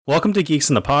Welcome to Geeks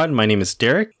in the Pod. My name is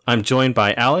Derek. I'm joined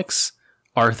by Alex,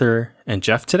 Arthur, and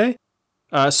Jeff today.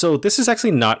 So this is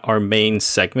actually not our main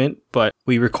segment, but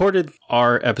we recorded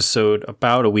our episode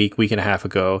about a week and a half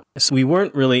ago. So we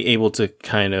weren't really able to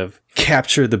kind of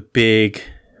capture the big,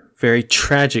 very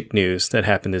tragic news that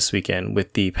happened this weekend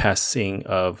with the passing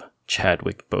of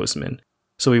Chadwick Boseman.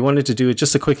 So we wanted to do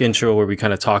just a quick intro where we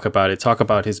kind of talk about it, talk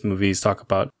about his movies, talk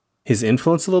about his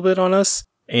influence a little bit on us,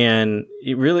 and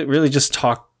it really just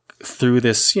talk through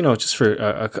this, just for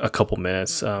a couple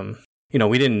minutes.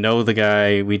 We didn't know the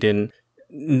guy. We didn't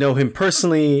know him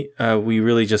personally. We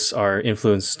really just are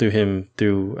influenced through him,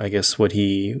 through, I guess,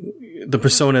 the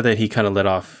persona that he kind of let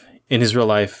off in his real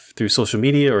life through social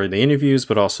media or the interviews,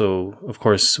 but also, of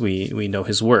course, we know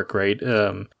his work, right?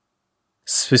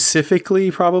 Specifically,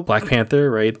 probably Black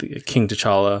Panther, right? King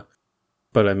T'Challa.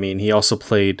 But I mean, he also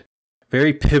played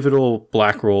very pivotal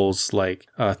Black roles like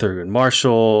Thurgood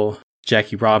Marshall,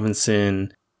 Jackie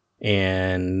Robinson,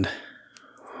 and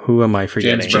who am I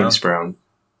forgetting? James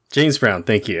Brown,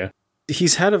 thank you.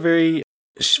 He's had a very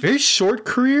short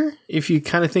career, if you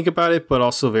kind of think about it, but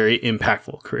also very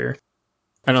impactful career.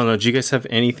 I don't know, do you guys have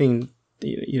anything,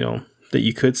 that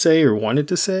you could say or wanted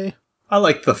to say? I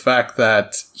like the fact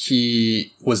that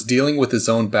he was dealing with his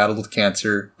own battle with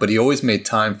cancer, but he always made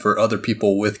time for other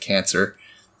people with cancer.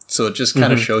 So it just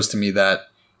kind of shows to me that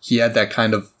he had that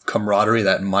kind of camaraderie,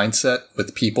 that mindset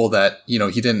with people that, he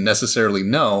didn't necessarily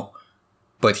know,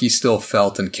 but he still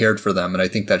felt and cared for them. And I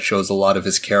think that shows a lot of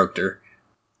his character.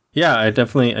 Yeah, I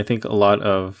think a lot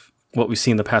of what we've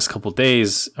seen the past couple of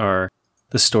days are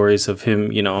the stories of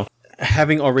him,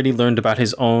 having already learned about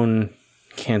his own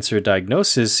cancer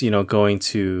diagnosis, going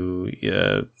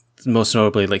to most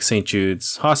notably like St.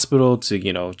 Jude's Hospital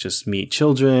to, just meet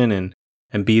children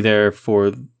and be there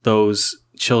for those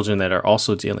children that are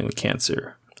also dealing with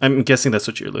cancer. I'm guessing that's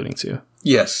what you're alluding to.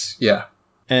 Yes, yeah.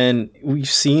 And we've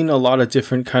seen a lot of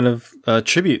different kind of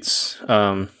tributes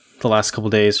the last couple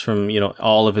of days from,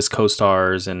 all of his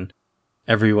co-stars and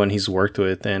everyone he's worked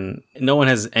with. And no one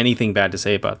has anything bad to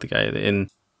say about the guy. And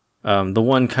the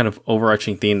one kind of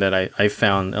overarching theme that I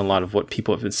found in a lot of what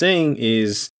people have been saying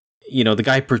is, the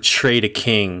guy portrayed a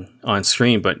king on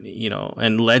screen, but,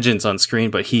 and legends on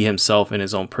screen, but he himself in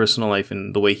his own personal life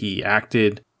and the way he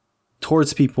acted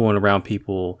towards people and around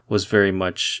people was very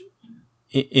much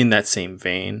in that same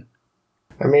vein.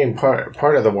 I mean, part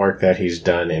of the work that he's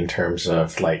done in terms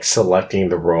of like selecting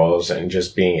the roles and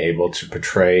just being able to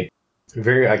portray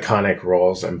very iconic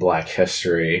roles in Black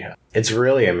history, it's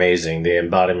really amazing, the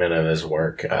embodiment of his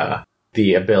work,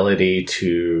 the ability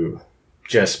to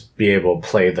just be able to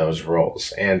play those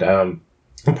roles. And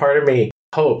part of me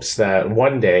hopes that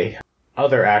one day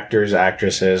other actors,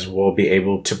 actresses will be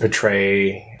able to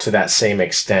portray to that same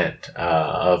extent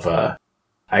of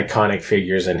iconic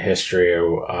figures in history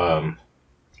or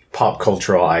pop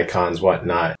cultural icons,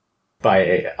 whatnot,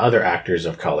 by other actors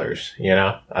of colors,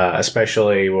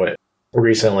 especially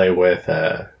recently with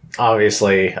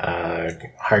obviously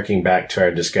harking back to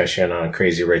our discussion on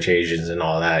Crazy Rich Asians and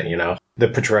all that, the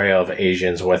portrayal of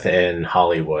Asians within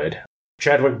Hollywood.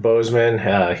 Chadwick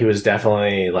Boseman, he was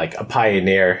definitely like a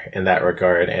pioneer in that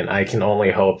regard, and I can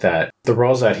only hope that the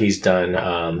roles that he's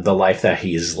done, the life that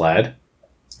he's led,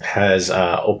 has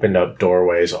opened up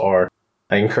doorways or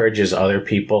encourages other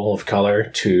people of color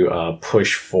to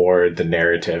push forward the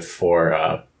narrative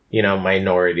for,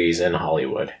 minorities in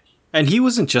Hollywood. And he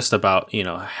wasn't just about,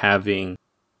 having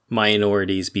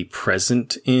minorities be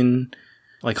present in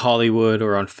like Hollywood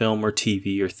or on film or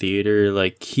TV or theater.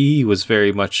 Like, he was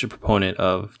very much a proponent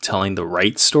of telling the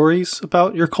right stories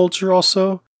about your culture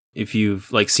also. If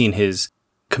you've like seen his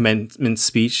commencement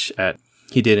speech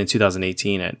he did in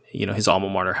 2018 at, his alma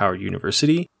mater, Howard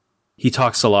University, he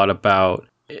talks a lot about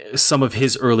some of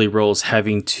his early roles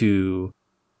having to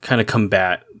kind of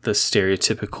combat the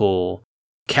stereotypical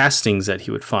castings that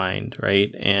he would find,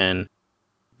 right? And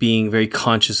being very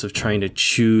conscious of trying to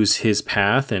choose his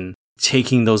path and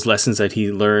taking those lessons that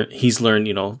he's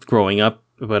learned, growing up,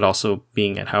 but also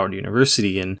being at Howard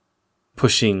University and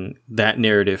pushing that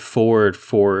narrative forward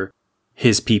for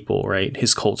his people, right?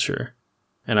 His culture.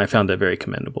 And I found that very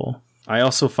commendable. I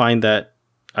also find that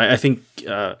I think,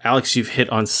 Alex, you've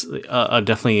hit on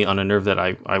definitely on a nerve that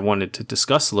I wanted to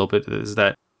discuss a little bit, is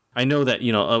that I know that,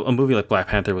 a movie like Black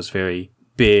Panther was very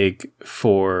big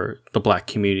for the Black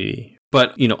community.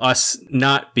 But, us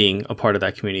not being a part of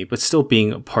that community, but still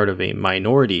being a part of a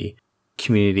minority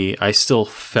community, I still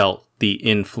felt the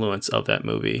influence of that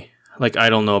movie. Like, I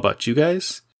don't know about you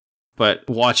guys, but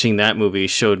watching that movie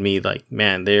showed me like,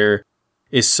 man, there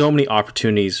is so many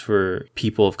opportunities for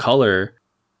people of color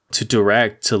to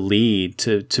direct, to lead,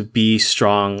 to be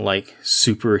strong, like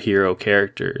superhero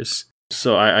characters.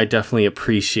 So I definitely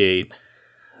appreciate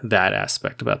that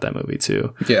aspect about that movie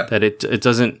too. Yeah. That it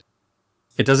doesn't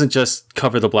just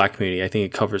cover the Black community. I think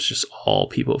it covers just all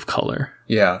people of color.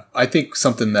 Yeah. I think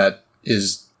something that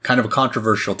is kind of a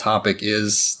controversial topic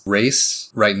is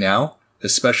race right now,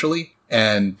 especially.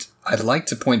 And I'd like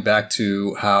to point back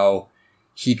to how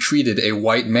he treated a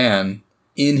white man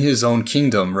in his own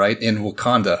kingdom, right? In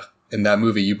Wakanda, in that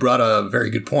movie. You brought a very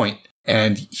good point.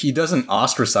 And he doesn't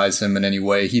ostracize him in any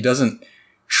way. He doesn't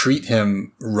treat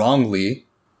him wrongly.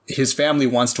 His family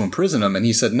wants to imprison him. And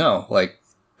he said, no, like,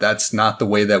 that's not the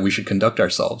way that we should conduct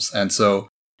ourselves. And so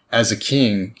as a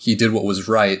king, he did what was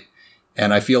right.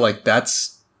 And I feel like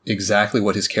that's exactly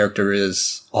what his character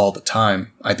is all the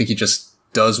time. I think he just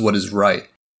does what is right.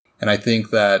 And I think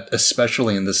that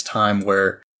especially in this time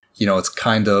where, you know, it's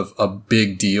kind of a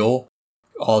big deal,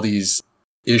 all these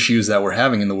issues that we're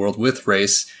having in the world with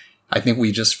race, I think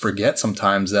we just forget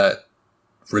sometimes that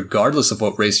regardless of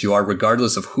what race you are,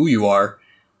 regardless of who you are,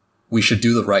 we should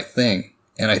do the right thing.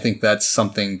 And I think that's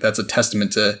something that's a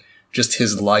testament to just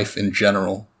his life in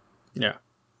general. Yeah.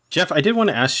 Jeff, I did want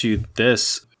to ask you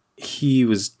this. He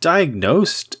was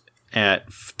diagnosed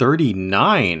at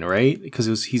 39, right?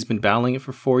 Because he's been battling it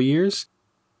for 4 years.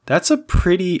 That's a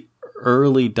pretty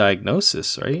early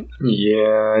diagnosis, right?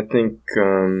 Yeah, I think,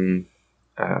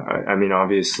 I mean,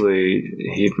 obviously,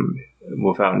 he,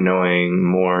 without knowing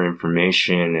more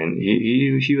information, and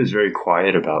he was very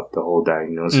quiet about the whole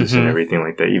diagnosis and everything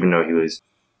like that, even though he was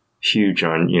huge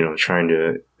on, you know, trying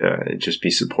to just be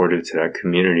supportive to that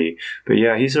community. But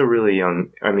yeah, he's a really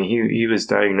young, I mean, he was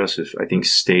diagnosed with, I think,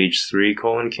 stage 3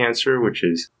 colon cancer, which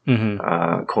is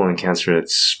colon cancer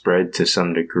that's spread to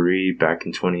some degree back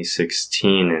in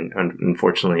 2016. And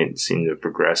unfortunately, it seemed to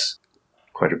progress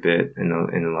quite a bit in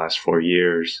the last 4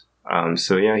 years.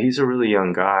 So yeah, he's a really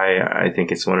young guy. I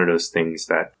think it's one of those things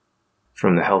that,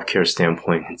 from the healthcare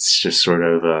standpoint, it's just sort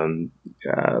of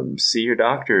see your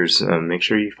doctors, make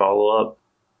sure you follow up,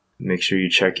 make sure you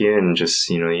check in. Just,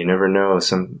 you know, you never know.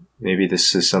 Maybe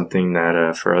this is something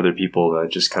that for other people,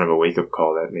 just kind of a wake up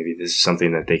call that maybe this is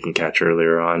something that they can catch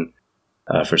earlier on.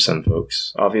 For some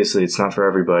folks, obviously, it's not for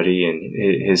everybody,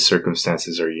 and his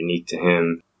circumstances are unique to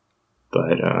him.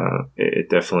 But it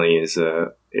definitely is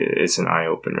it's an eye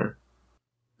opener.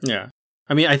 Yeah,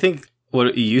 I mean, I think what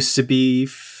it used to be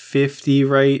 50,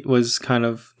 right, was kind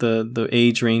of the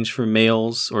age range for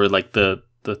males, or like the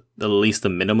at least the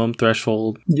minimum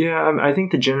threshold. Yeah, I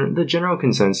think the general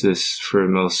consensus for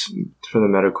the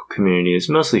medical community is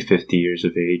mostly 50 years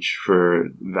of age for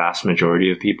vast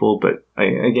majority of people. But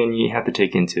again, you have to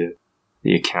take into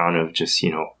the account of just,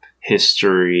 you know,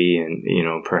 history and, you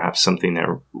know, perhaps something that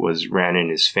ran in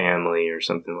his family or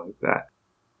something like that.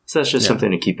 So that's just something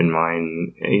to keep in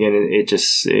mind. Again,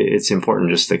 it's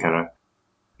important just to kind of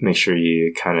make sure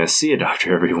you kind of see a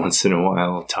doctor every once in a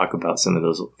while, talk about some of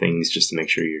those things just to make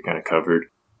sure you're kind of covered.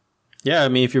 Yeah, I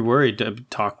mean, if you're worried,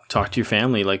 talk to your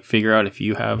family, like figure out if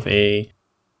you have a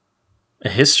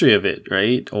history of it,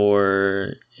 right?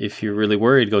 Or if you're really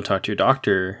worried, go talk to your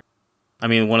doctor. I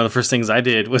mean, one of the first things I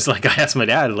did was, like, I asked my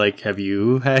dad, like, have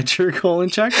you had your colon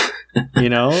checked, you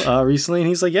know, recently? And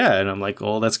he's like, yeah. And I'm like,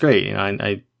 well, that's great. You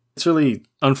know, it's really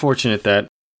unfortunate that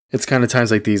it's kind of times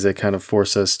like these that kind of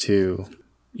force us to,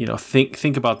 you know,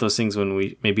 think about those things when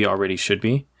we maybe already should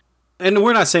be. And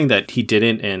we're not saying that he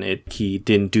didn't and he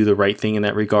didn't do the right thing in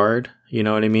that regard. You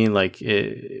know what I mean? Like,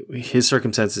 his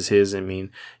circumstance is his. I mean,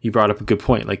 you brought up a good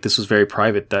point. Like, this was very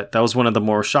private. That was one of the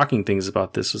more shocking things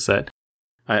about this, was that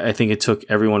I think it took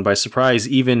everyone by surprise,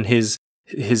 even his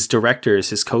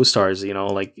directors, his co-stars, you know,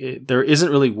 like, there isn't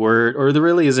really word, or there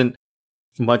really isn't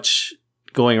much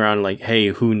going around like, hey,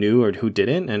 who knew or who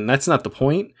didn't? And that's not the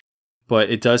point. But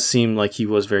it does seem like he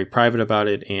was very private about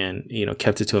it and, you know,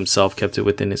 kept it to himself, kept it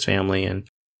within his family, and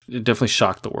it definitely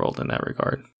shocked the world in that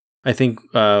regard. I think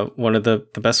one of the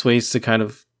best ways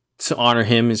to honor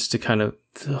him is to kind of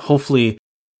hopefully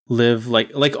live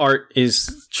like Art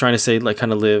is trying to say, like,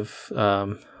 kind of live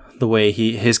the way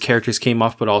his characters came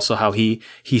off, but also how he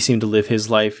seemed to live his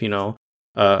life, you know.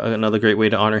 Another great way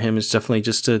to honor him is definitely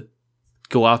just to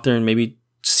go out there and maybe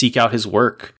seek out his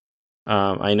work.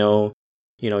 I know,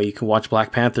 you know, you can watch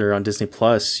Black Panther on Disney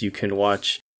Plus. You can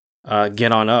watch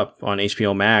Get On Up on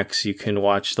HBO Max. You can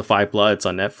watch The Five Bloods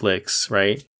on Netflix,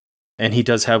 right? And he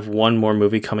does have one more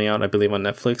movie coming out, I believe, on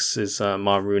Netflix, is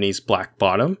Mulroney's Black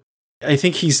Bottom. I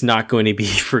think he's not going to be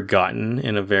forgotten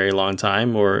in a very long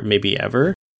time, or maybe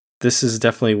ever. This is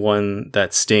definitely one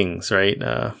that stings, right?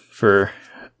 For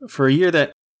a year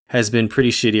that has been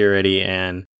pretty shitty already,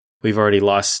 and we've already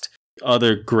lost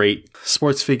other great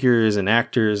sports figures and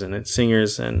actors and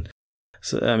singers. And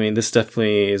so, I mean, this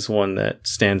definitely is one that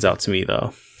stands out to me,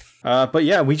 though. But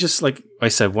yeah, we just, like I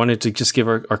said, wanted to just give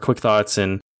our quick thoughts.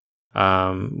 And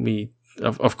we,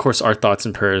 of course, our thoughts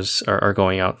and prayers are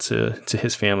going out to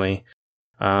his family.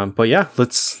 But yeah,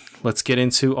 let's get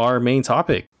into our main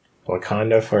topic.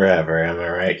 Wakanda forever, am I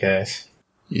right, guys?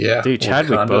 Yeah. Dude,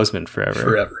 Chadwick Wakanda Boseman forever.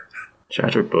 Forever.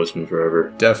 Chadwick Boseman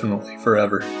forever. Definitely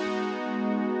forever.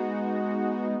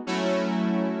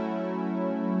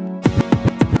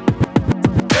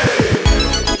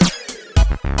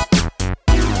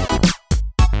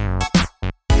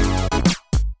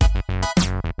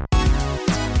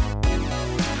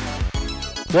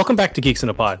 Welcome back to Geeks in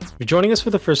a Pod. If you're joining us for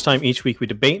the first time, each week we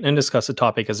debate and discuss a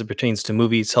topic as it pertains to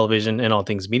movies, television, and all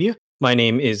things media. My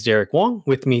name is Derek Wong.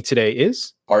 With me today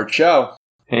is... Art Chow.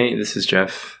 Hey, this is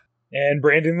Jeff. And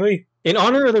Brandon Lee. In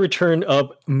honor of the return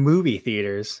of movie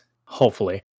theaters,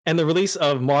 hopefully, and the release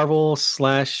of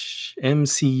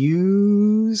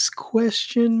Marvel/MCU's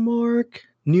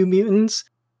New Mutants,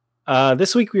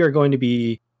 this week we are going to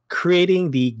be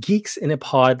creating the Geeks in a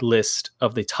Pod list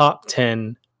of the top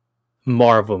 10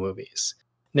 Marvel movies.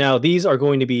 Now, these are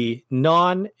going to be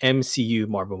non-MCU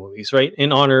Marvel movies, right?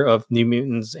 In honor of New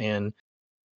Mutants and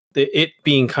it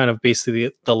being kind of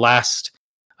basically the last,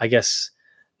 I guess,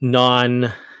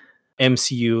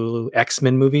 non-MCU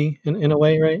X-Men movie in a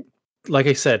way, right? Like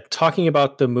I said, talking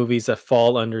about the movies that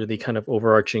fall under the kind of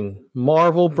overarching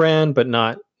Marvel brand, but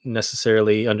not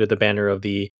necessarily under the banner of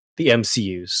the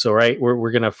MCUs. So, right,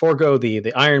 we're going to forego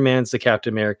the Iron Mans, the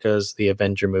Captain Americas, the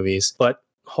Avenger movies, but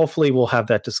hopefully we'll have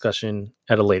that discussion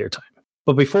at a later time.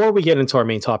 But before we get into our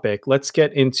main topic, let's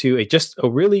get into just a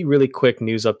really, really quick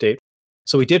news update.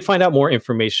 So we did find out more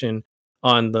information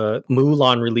on the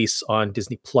Mulan release on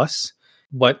Disney Plus.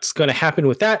 What's going to happen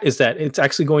with that is that it's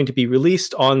actually going to be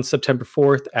released on September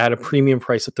 4th at a premium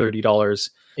price of $30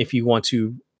 if you want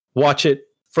to watch it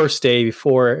first day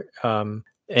before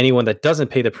anyone that doesn't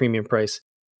pay the premium price.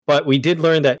 But we did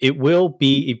learn that it will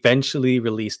be eventually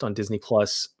released on Disney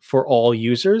Plus for all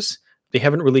users. They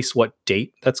haven't released what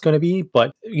date that's going to be,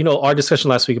 but our discussion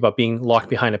last week about being locked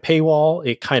behind a paywall,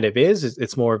 it kind of is.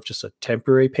 It's more of just a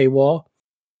temporary paywall.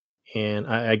 And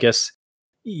I guess,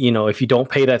 if you don't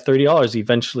pay that $30,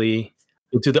 eventually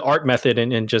you'll do the art method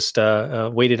and just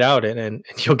wait it out and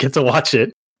you'll get to watch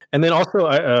it. And then also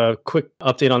a quick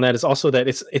update on that is also that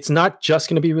it's not just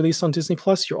going to be released on Disney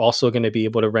Plus. You're also going to be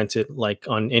able to rent it like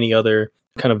on any other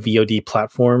kind of VOD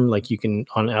platform, like you can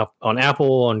on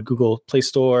Apple, on Google Play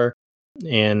Store,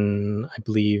 and I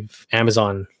believe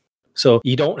Amazon. So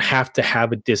you don't have to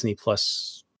have a Disney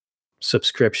Plus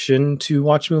subscription to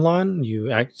watch Mulan.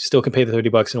 You still can pay the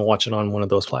 $30 and watch it on one of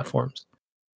those platforms.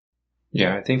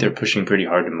 Yeah, I think they're pushing pretty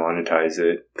hard to monetize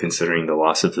it, considering the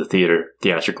loss of the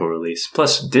theatrical release.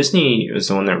 Plus, Disney is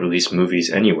the one that released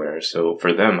movies anywhere, so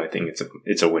for them, I think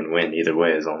it's a win-win either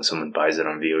way, as long as someone buys it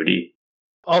on VOD.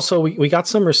 Also, we got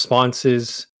some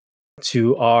responses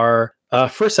to our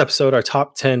first episode, our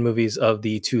top 10 movies of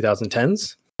the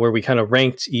 2010s, where we kind of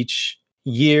ranked each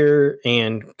year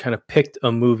and kind of picked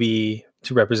a movie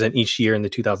to represent each year in the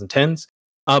 2010s.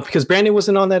 Because Brandon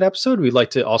wasn't on that episode, we'd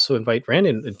like to also invite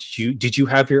Brandon. Did you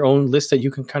have your own list that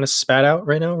you can kind of spat out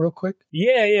right now real quick?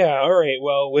 Yeah. All right.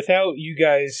 Well, without you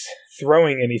guys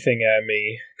throwing anything at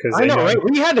me, because I know, right?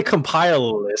 We had to compile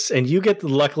a list, and you get to,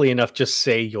 luckily enough, just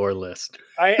say your list.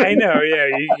 I know. Yeah,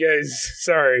 you guys.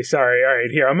 Sorry. All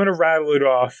right, here, I'm going to rattle it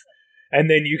off, and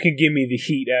then you can give me the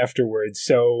heat afterwards.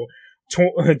 So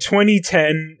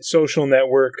 2010, Social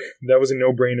Network. That was a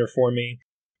no-brainer for me.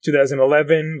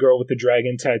 2011, Girl with the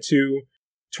Dragon Tattoo.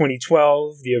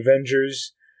 2012, The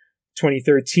Avengers.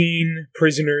 2013,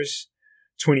 Prisoners.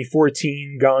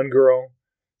 2014, Gone Girl.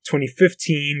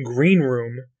 2015, Green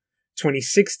Room.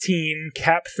 2016,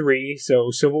 Cap 3,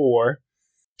 so Civil War.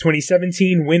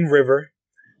 2017, Wind River.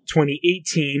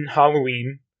 2018,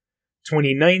 Halloween.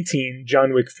 2019,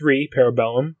 John Wick 3,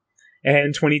 Parabellum.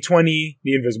 And 2020,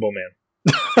 The Invisible Man.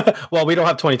 Well, we don't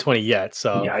have 2020 yet,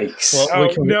 so yikes!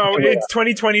 Well, it's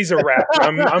 2020's a wrap.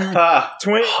 I'm hard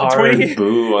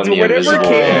boo on the Invisible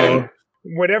Man.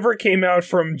 Whatever came out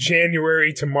from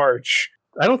January to March.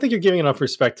 I don't think you're giving enough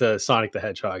respect to Sonic the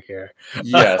Hedgehog here.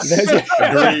 Yes,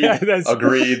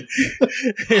 agreed.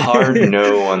 Hard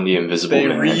no on the Invisible Man.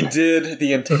 They redid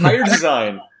the entire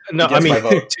design. No, I mean,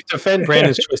 to defend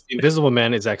Brandon's choice, The Invisible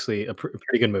Man is actually a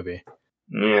pretty good movie.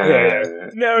 Yeah.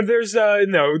 No, there is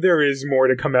more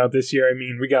to come out this year. I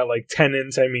mean, we got like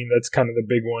Tenants. I mean, that's kind of the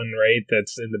big one, right?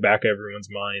 That's in the back of everyone's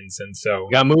minds. And so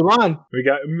we got Mulan. We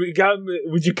got.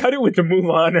 Would you cut it with the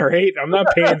Mulan? All right, I'm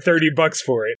not paying $30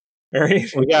 for it. All right.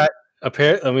 We got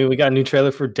Apparently, we got a new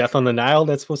trailer for Death on the Nile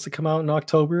that's supposed to come out in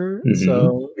October. Mhm.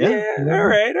 So Yeah, all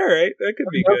right, that could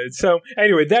be good. So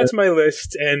anyway, that's my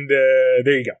list, and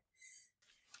there you go.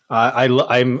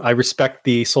 I respect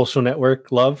the Social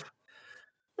Network love.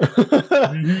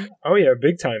 Oh yeah,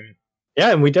 big time.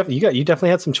 Yeah, and you definitely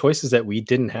had some choices that we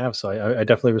didn't have, so I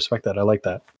definitely respect that. I like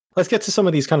that. Let's get to some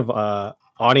of these kind of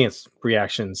audience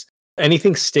reactions.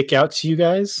 Anything stick out to you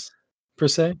guys per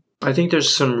se? I think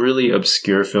there's some really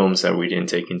obscure films that we didn't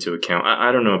take into account.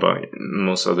 I don't know about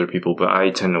most other people, but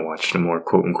I tend to watch the more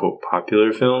quote unquote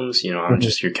popular films. I'm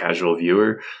just your casual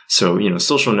viewer. So,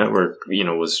 Social Network,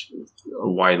 was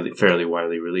fairly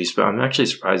widely released, but I'm actually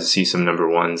surprised to see some number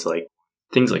ones like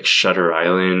things like Shutter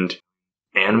Island,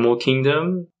 Animal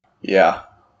Kingdom, Yeah.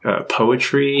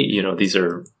 Poetry. These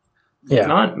are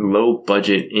not low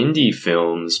budget indie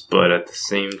films, but at the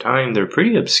same time, they're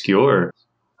pretty obscure.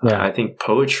 Yeah. I think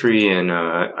Poetry and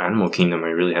Animal Kingdom I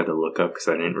really had to look up because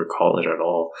I didn't recall it at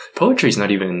all. Poetry's not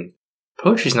even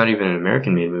an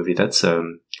American-made movie. That's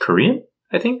Korean,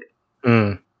 I think.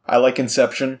 I like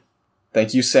Inception.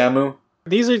 Thank you, Samu.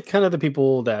 These are kind of the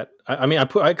people that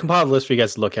I compiled a list for you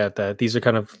guys to look at. That these are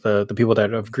kind of the people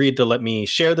that have agreed to let me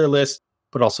share their list,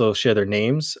 but also share their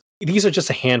names. These are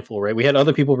just a handful, right? We had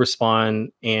other people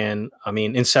respond, and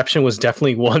Inception was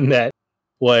definitely one that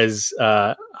was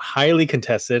highly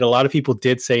contested. A lot of people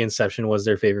did say Inception was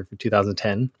their favorite for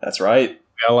 2010. That's right.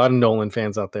 We got a lot of Nolan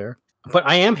fans out there. But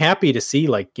I am happy to see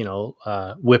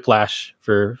Whiplash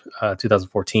for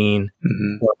 2014,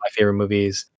 one of my favorite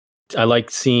movies. I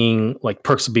like seeing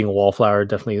Perks of Being a Wallflower,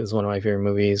 definitely is one of my favorite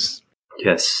movies.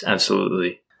 Yes,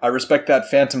 absolutely. I respect that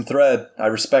Phantom Thread. I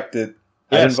respect it.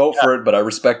 Yes, I didn't vote for it, but I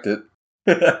respect it.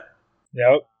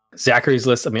 Yep. Zachary's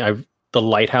list, The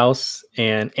Lighthouse,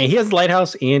 and he has The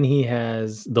Lighthouse and he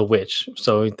has The Witch.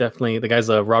 So definitely the guy's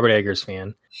a Robert Eggers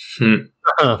fan.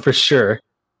 For sure.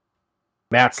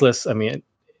 Matt's list, The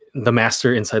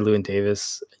Master, Inside Llewyn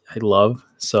Davis, I love.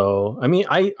 So,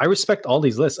 I respect all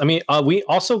these lists. We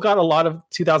also got a lot of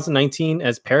 2019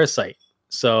 as Parasite.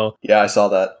 So yeah, I saw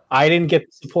that. I didn't get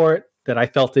the support that I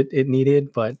felt it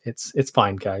needed, but it's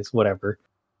fine, guys. Whatever.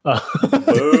 But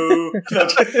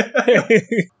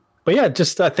yeah,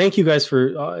 just thank you guys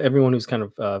for everyone who's kind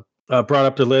of brought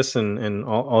up the list and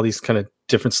all these kind of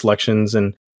different selections.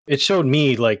 And it showed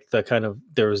me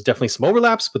there was definitely some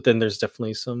overlaps, but then there's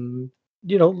definitely some,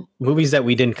 movies that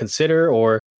we didn't consider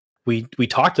or we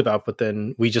talked about, but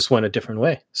then we just went a different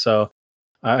way. So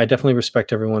I definitely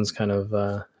respect everyone's kind of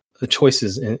the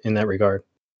choices in that regard.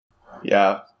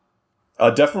 Yeah,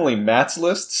 definitely Matt's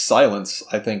list, Silence.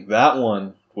 I think that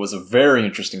one was a very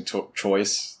interesting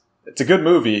choice. It's a good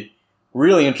movie,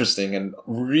 really interesting, and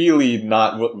really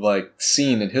not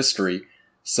seen in history.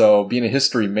 So being a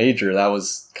history major, that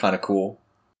was kind of cool.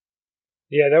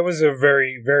 Yeah, that was a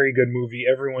very, very good movie.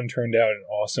 Everyone turned out an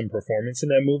awesome performance in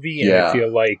that movie, and I feel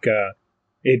like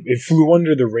it flew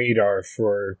under the radar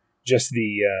for just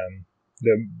the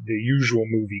usual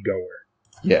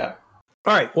moviegoer. Yeah.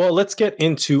 All right. Well, let's get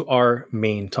into our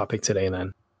main topic today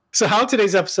then. So how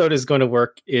today's episode is going to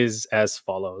work is as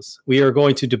follows. We are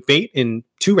going to debate in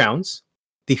 2 rounds.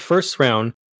 The first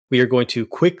round, we are going to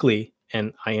quickly,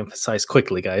 and I emphasize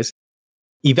quickly, guys,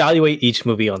 evaluate each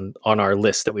movie on our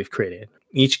list that we've created.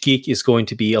 Each geek is going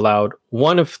to be allowed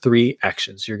one of 3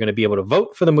 actions. You're going to be able to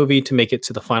vote for the movie to make it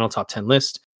to the final top 10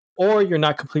 list, or you're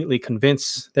not completely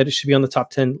convinced that it should be on the top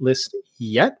 10 list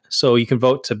yet. So you can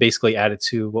vote to basically add it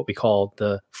to what we call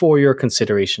the for your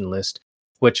consideration list,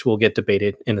 which will get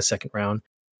debated in the second round.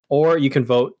 Or you can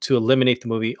vote to eliminate the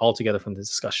movie altogether from the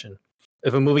discussion.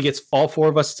 If a movie gets all 4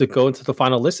 of us to go into the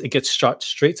final list, it gets shot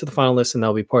straight to the final list, and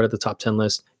that'll be part of the top 10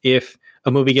 list. If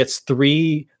a movie gets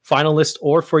 3 finalist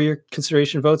or for your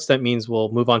consideration votes, that means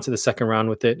we'll move on to the second round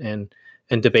with it and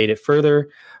debate it further.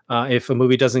 If a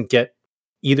movie doesn't get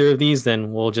either of these,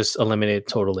 then we'll just eliminate it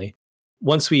totally.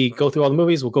 Once we go through all the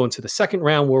movies, we'll go into the second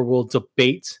round where we'll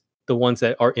debate the ones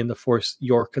that are in the for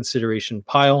your consideration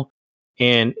pile.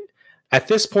 And at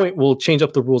this point, we'll change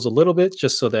up the rules a little bit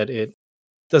just so that it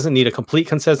doesn't need a complete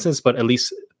consensus, but at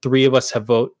least 3 of us have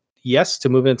voted yes to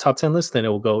move in the top 10 list, then it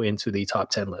will go into the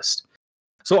top 10 list.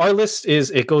 So our list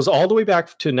it goes all the way back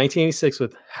to 1986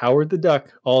 with Howard the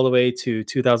Duck all the way to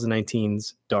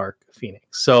 2019's Dark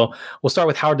Phoenix. So we'll start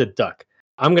with Howard the Duck.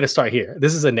 I'm going to start here.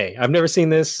 This is a nay. I've never seen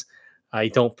this. I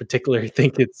don't particularly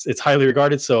think it's highly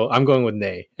regarded, so I'm going with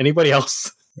nay. Anybody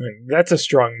else? That's a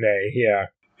strong nay, yeah.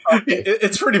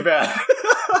 It's pretty bad.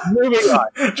 Moving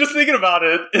on. Just thinking about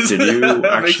it. Did you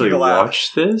actually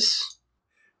watch this?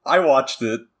 I watched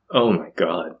it. Oh my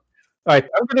god. All right,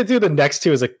 I'm going to do the next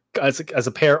 2 as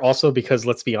a pair also because,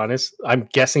 let's be honest, I'm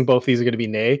guessing both these are going to be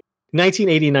nay.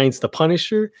 1989's The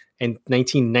Punisher and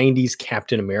 1990's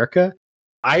Captain America.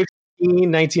 I've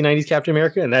seen 1990's Captain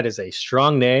America, and that is a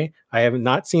strong nay. I have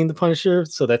not seen The Punisher,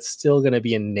 so that's still going to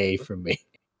be a nay from me.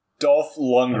 Dolph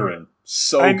Lundgren.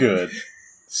 So good.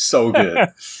 So good.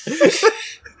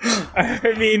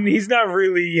 I mean, he's not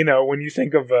really, when you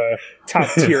think of a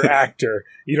top-tier actor,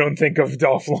 you don't think of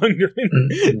Dolph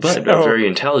Lundgren. But a very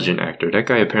intelligent actor. That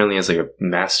guy apparently has like a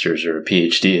master's or a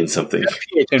PhD in something.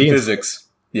 In physics.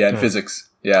 Yeah, in physics.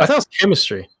 Yeah. I thought it was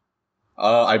chemistry.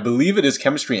 I believe it is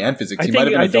chemistry and physics. He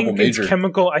might have been a double major.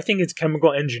 I think it's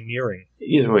chemical engineering.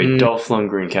 Either way, Dolph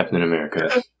Lundgren, Captain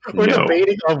America. We're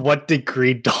debating on what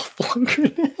degree Dolph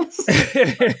Lundgren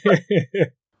is.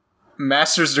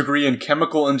 Master's degree in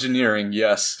chemical engineering,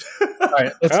 yes. All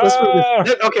right, let's move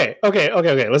this. Okay.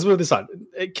 Let's move this on.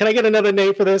 Can I get another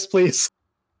nay for this, please?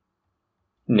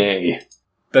 Nay.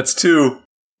 That's 2.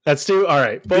 That's 2. All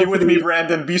right. Be with me,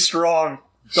 Brandon. Be strong.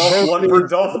 Dolph Lundgren.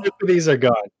 Both of these are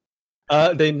gone.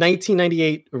 The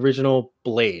 1998 original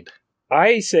Blade.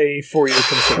 I say for your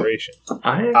consideration.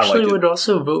 I actually would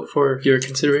also vote for your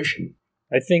consideration.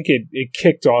 I think it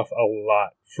kicked off a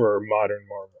lot for modern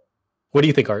Marvel. What do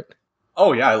you think, Art?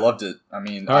 Oh, yeah, I loved it. I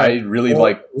mean, I really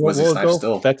like Wesley Snipes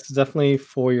still. That's definitely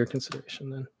for your consideration,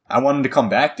 then. I want him to come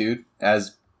back, dude,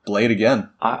 as Blade again.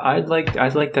 I'd like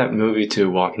that movie to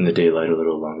walk in the daylight a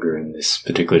little longer in this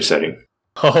particular setting.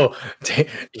 Oh,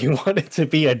 you want it to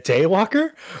be a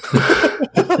daywalker?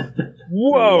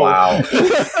 Whoa! Wow!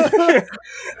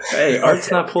 Hey,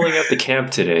 Art's not pulling out the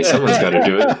camp today. Someone's got to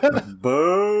do it.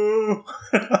 Boo!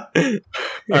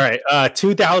 All right,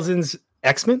 2000's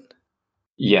X-Men.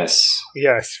 Yes,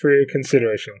 for your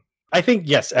consideration. I think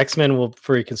yes, X-Men will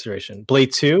for your consideration.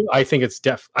 Blade 2, I think it's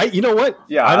you know what?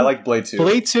 Yeah, I like Blade 2.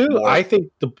 Blade 2, more. I think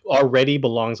already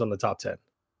belongs on the top 10.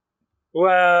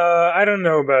 Well, I don't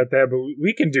know about that, but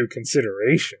we can do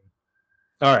consideration.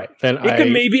 All right, then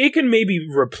it can maybe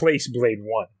replace Blade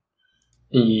 1.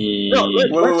 No,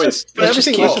 let's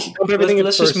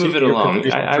just move it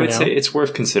along. I would say it's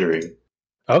worth considering.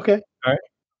 Okay, all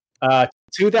right.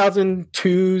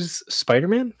 2002's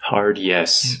Spider-Man? Hard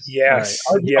yes. Yes.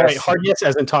 All right, hard yes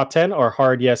as in top 10 or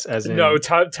hard yes as in... No,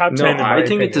 top 10. No, I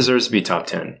think it deserves to be top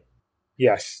 10.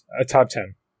 Yes, a top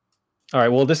 10. All right,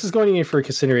 well, this is going to be for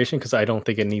consideration because I don't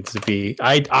think it needs to be...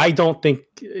 I don't think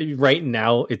right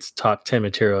now it's top 10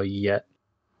 material yet.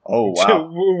 Oh, wow.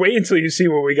 So wait until you see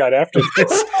what we got after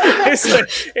this.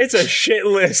 It's a shit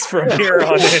list from here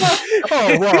on in.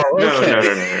 Oh, wow. Okay.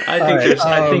 No.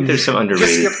 I think there's some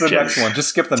underrated Just skip the gems. next one. Just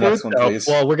skip the next one, please.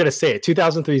 Well, we're going to say it.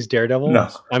 2003's Daredevil? No.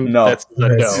 That's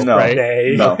a no, right?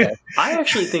 No. Okay. I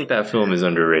actually think that film is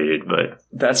underrated, but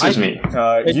that's just me.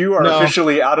 You are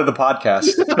officially out of the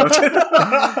podcast.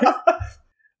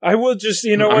 I will just,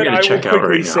 I will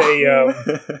quickly say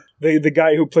the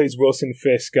guy who plays Wilson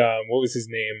Fisk, what was his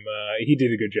name? He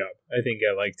did a good job. I think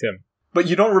I liked him. But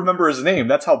you don't remember his name.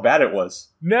 That's how bad it was.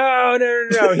 No.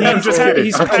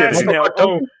 He's passed now.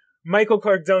 Oh, Michael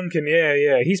Clark Duncan.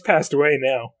 Yeah. He's passed away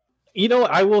now. You know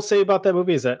what I will say about that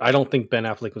movie is that I don't think Ben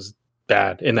Affleck was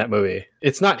bad in that movie.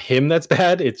 It's not him that's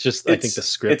bad. It's just, I think the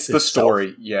script. It's the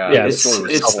story. Yeah. It's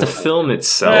the film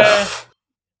itself.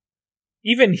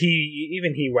 Even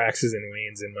he waxes and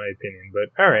wanes, in my opinion. But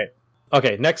all right.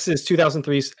 Okay. Next is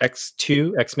 2003's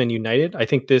X2, X-Men United. I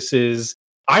think this is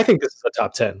a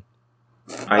top 10.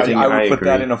 I would put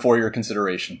that in a 4-year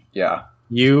consideration. Yeah.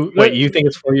 You think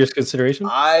it's 4 years consideration?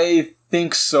 I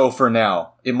think so for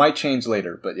now. It might change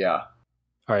later, but yeah.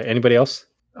 All right. Anybody else?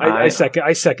 I second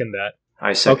that.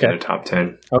 I second a top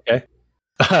 10. Okay.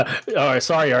 All right,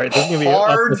 sorry. All right, this is gonna be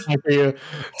hard for you.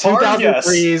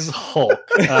 2003's Hulk.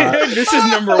 This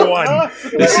is number 1.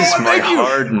 This is my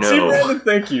hard no. See, Brandon,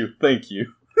 thank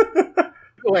you.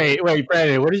 Wait,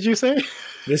 Brandon, what did you say?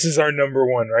 This is our number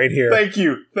 1 right here. Thank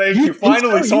you.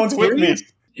 Finally, someone's with me.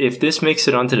 If this makes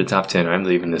it onto the top 10, I'm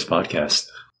leaving this podcast.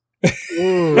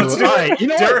 Ooh, all right, you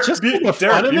know what? Just for the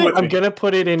fun of it, I'm gonna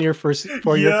put it in your for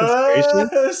your consideration.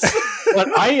 But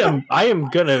I am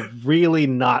gonna really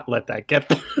not let that get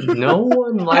there. No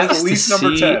one likes to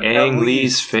see Ang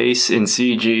Lee's face in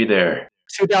CG there.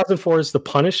 2004's The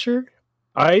Punisher.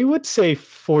 I would say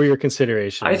for your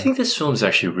consideration. I think this film is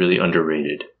actually really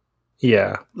underrated.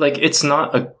 Yeah, like it's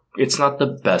not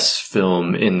the best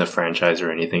film in the franchise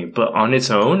or anything, but on its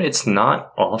own, it's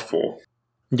not awful.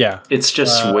 Yeah. It's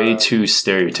just way too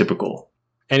stereotypical.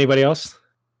 Anybody else?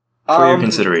 For your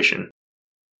consideration.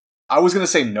 I was going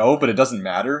to say no, but it doesn't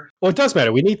matter. Well, it does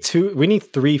matter. We need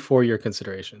 3 for your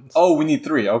considerations. Oh, we need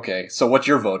 3. Okay. So what's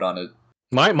your vote on it?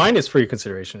 Mine is for your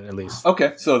consideration, at least.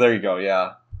 Okay. So there you go.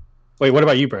 Yeah. Wait, what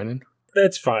about you, Brandon?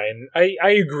 That's fine.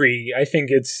 I agree. I think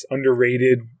it's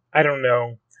underrated. I don't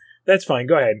know. That's fine.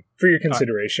 Go ahead. For your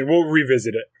consideration. We'll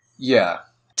revisit it. Yeah.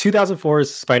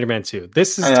 2004's Spider-Man 2.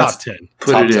 This is I mean, top that's- 10.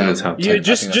 Put Top it in 10. the top 10. Yeah, I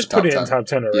just think that's put it top in 10. top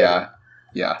 10 already. Yeah.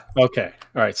 Yeah. Okay.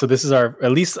 All right. So this is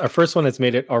at least our first one that's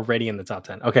made it already in the top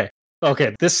 10. Okay.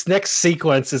 Okay. This next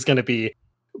sequence is going to be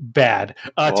bad.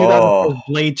 2004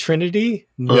 Blade Trinity.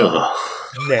 No. Ugh.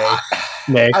 Nay.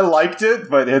 Nay. I liked it,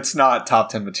 but it's not top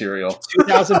 10 material.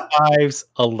 2005's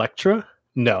Elektra.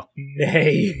 No.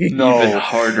 Nay. No. Even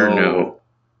harder no.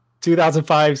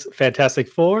 2005's Fantastic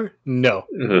Four. No.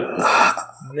 Ugh.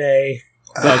 Nay.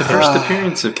 But the first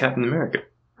appearance of Captain America.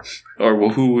 Or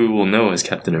who we will know as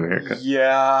Captain America.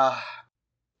 Yeah.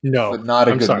 No. But not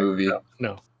a I'm good sorry. movie.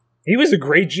 No. He was a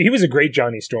great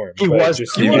Johnny Storm. He but was.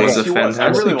 just- He was a I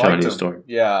fantastic really liked Johnny him. Storm.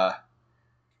 Yeah.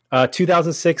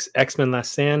 2006 X-Men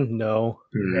Last Stand. No.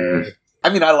 Mm. I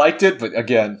mean, I liked it, but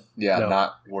again, yeah, No.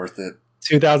 not worth it.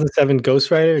 2007 Ghost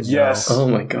Rider. No. Yes. Oh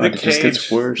my god, The it just gets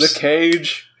cage. worse. The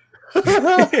cage. Put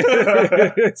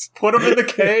him in the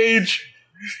cage.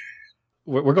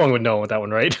 We're going with no with that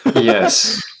one, right?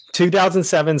 Yes.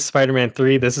 2007 Spider-Man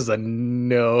 3. This is a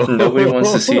no. Nobody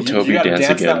wants to see Toby You gotta dance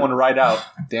dance again. that one right out.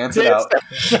 Dance it out.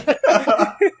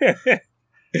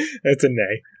 That's a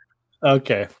nay.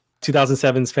 Okay.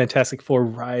 2007's Fantastic Four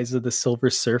Rise of the Silver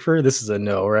Surfer. This is a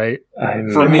no, right?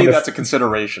 For me, that's a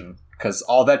consideration because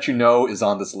all that you know is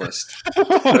on this list.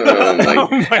 Oh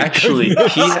my actually,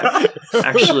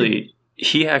 goodness.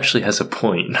 he actually has a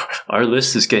point. Our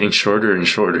list is getting shorter and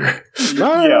shorter.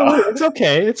 No, Yeah. it's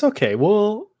okay. It's okay.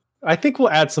 I think we'll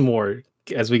add some more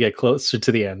as we get closer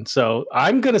to the end. So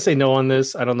I'm gonna say no on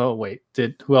this. I don't know. Wait,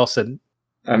 who else said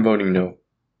I'm voting no.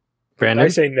 Brandon? I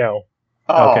say no.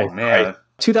 Oh, Okay. man.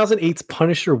 2008's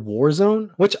Punisher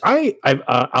Warzone, which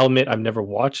I'll admit I've never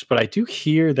watched, but I do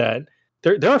hear that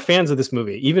there are fans of this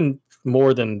movie, even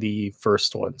more than the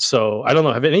first one. So I don't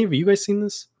know. Have any of you guys seen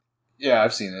this? Yeah,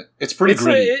 I've seen it. It's pretty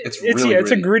gritty. It's really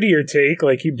it's a gritty. grittier take.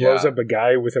 Like he blows Yeah. up a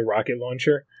guy with a rocket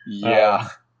launcher. Yeah.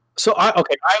 So I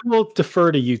will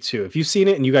defer to you two. If you've seen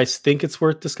it and you guys think it's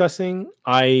worth discussing,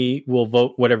 I will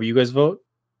vote whatever you guys vote.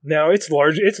 No, it's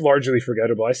largely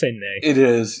forgettable. I say nay. It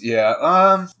is,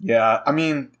 yeah. Yeah. I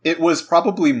mean, it was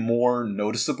probably more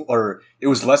noticeable, or it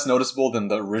was less noticeable than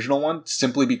the original one,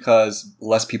 simply because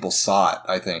less people saw it,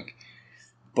 I think.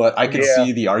 But I could Yeah.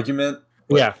 see the argument.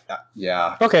 But, Yeah.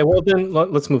 Yeah. Okay, well then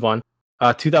let's move on.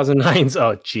 2009's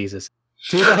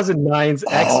 2009's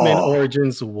X-Men Oh.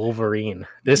 Origins Wolverine.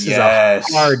 This Yes.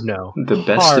 is a hard no. The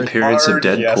best Hard, appearance Hard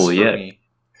of yes Deadpool for yet. me.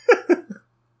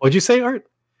 What'd you say, Art?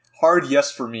 Hard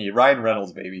yes for me. Ryan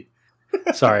Reynolds, baby.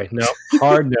 Sorry, no.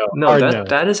 Hard no. No, Hard no.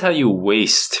 that is how you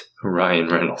waste Ryan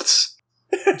Reynolds.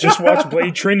 Just watch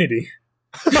Blade Trinity.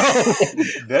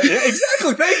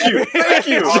 Exactly. Thank you. Thank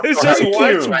you. Just Thank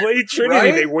watch you. Blade Trinity.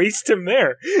 Right? They waste him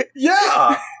there.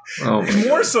 Yeah. Oh, my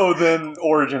More God. so than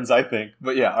Origins, I think.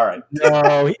 But yeah, all right.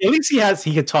 No, at least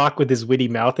he could talk with his witty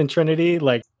mouth in Trinity.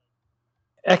 Like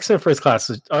X-Men First Class,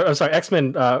 I'm sorry,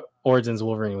 X-Men Origins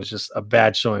Wolverine was just a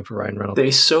bad showing for Ryan Reynolds.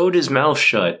 They sewed his mouth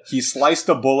shut. He sliced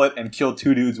a bullet and killed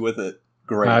two dudes with it.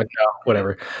 Great. No,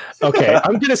 whatever. Okay,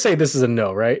 I'm gonna say this is a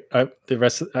no, right? The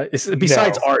rest,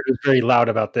 besides No. Art, is very loud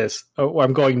about this.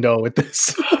 I'm going no with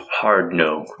this. Hard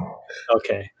no.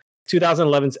 Okay,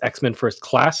 2011's X-Men First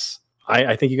Class.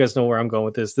 I think you guys know where I'm going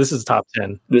with this. This is top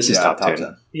 10. This is Yeah, top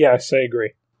 10. Yes, I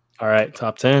agree. All right,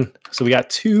 top 10. So we got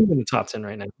two in the top 10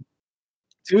 right now.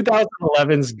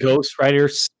 2011's Ghost Rider: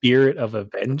 Spirit of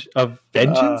Vengeance.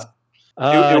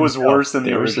 It was No. worse than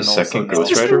the There was a original. second so no.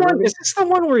 Ghost Is this, Rider the one, movie? is this the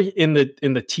one where in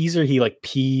the teaser he like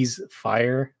pees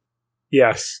fire?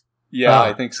 Yes. Yeah,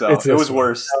 I think so. It's It this was one.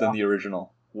 worse than the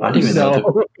original. I didn't even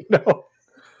know No.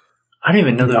 I didn't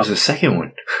even know there was a second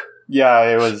one. Yeah,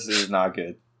 it was not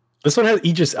good. This one has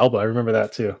Idris Elba. I remember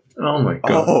that too. Oh my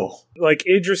god. Oh, Like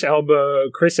Idris Elba,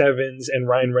 Chris Evans, and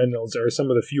Ryan Reynolds are some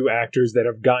of the few actors that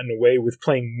have gotten away with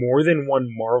playing more than one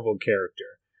Marvel character.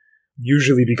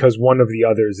 Usually because one of the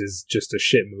others is just a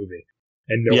shit movie.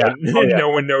 And no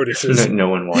one notices. No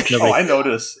one watched. oh, I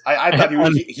noticed. I thought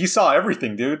he saw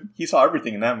everything, dude. He saw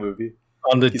everything in that movie.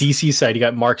 On the DC side, you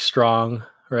got Mark Strong,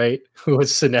 right? Who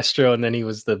was Sinestro, and then he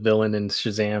was the villain in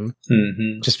Shazam.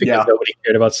 Mm-hmm. Just because Yeah. nobody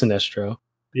cared about Sinestro.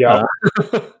 Yeah.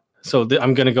 So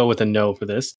I'm going to go with a no for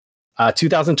this.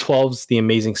 2012's The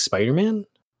Amazing Spider-Man.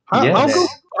 Yes.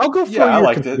 I'll go for Yeah, I your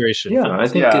liked it. consideration. Yeah, I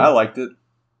think Yeah, I liked it.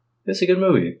 it's a good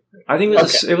movie. I think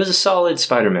it was a solid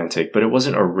Spider-Man take, but it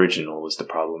wasn't original was the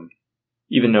problem.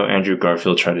 Even though Andrew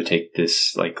Garfield tried to take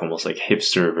this like almost like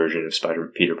hipster version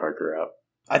of Peter Parker out.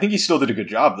 I think he still did a good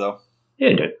job, though. Yeah,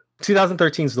 it did.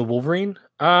 2013's The Wolverine.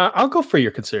 I'll go for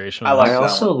your consideration. I on like this. that I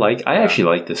also one. I actually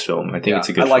like this film. I think it's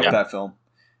a good I like film. that film.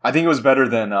 I think it was better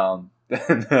than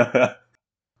than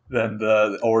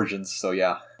the Origins. So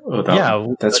yeah. Oh,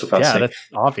 that's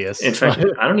obvious. In fact,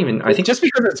 I think just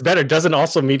because it's better doesn't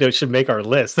also mean it should make our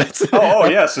list. That's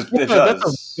yes, it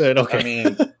does. Good. Okay. I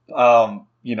mean,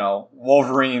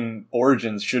 Wolverine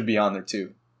Origins should be on there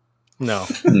too. No.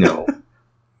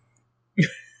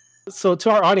 So to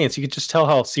our audience, you could just tell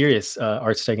how serious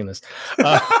Art's taking this.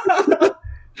 All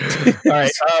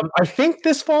right. I think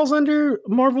this falls under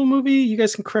Marvel movie. You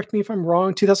guys can correct me if I'm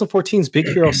wrong. 2014's Big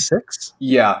Hero 6.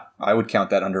 Yeah, I would count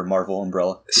that under Marvel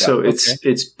umbrella. Yeah. So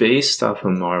it's based off a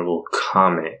Marvel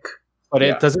comic. But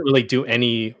it doesn't really do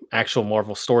any actual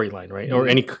Marvel storyline, right? Or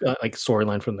any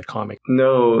storyline from the comic.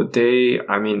 No,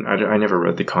 I never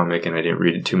read the comic and I didn't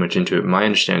read too much into it. My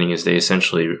understanding is they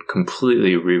essentially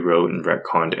completely rewrote and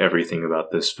retconned everything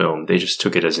about this film. They just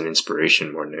took it as an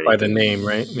inspiration more than anything. By the name,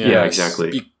 right? Yeah,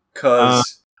 exactly.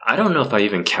 Because I don't know if I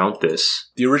even count this.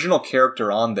 The original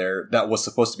character on there that was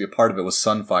supposed to be a part of it was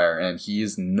Sunfire, and he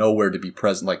is nowhere to be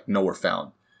present, like nowhere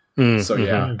found. So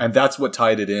yeah, and that's what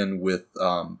tied it in with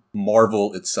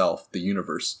Marvel itself, the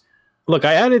universe. Look,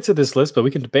 I added to this list, but we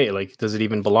can debate. Like, does it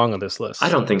even belong on this list? I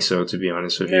don't think so, to be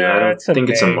honest with you. I don't think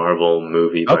it's a Marvel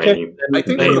movie. By any. I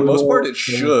think for the most part it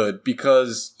should,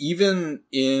 because even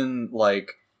in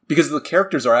because the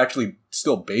characters are actually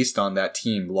still based on that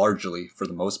team largely for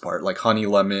the most part, like Honey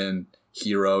Lemon,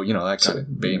 Hero, that kind of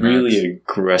Baymax. Really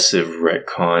aggressive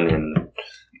retcon and.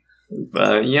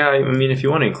 I mean, if you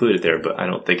want to include it there, but I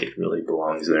don't think it really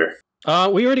belongs there.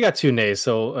 We already got 2 nays,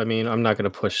 so I mean, I'm not going to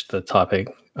push the topic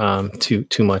too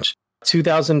much.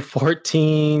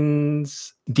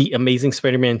 2014's The Amazing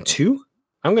Spider-Man 2.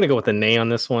 I'm going to go with a nay on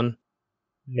this one.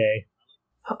 Nay.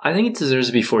 I think it deserves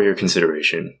to be for your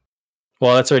consideration.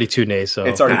 Well, that's already 2 nays, so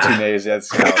it's already 2 nays. You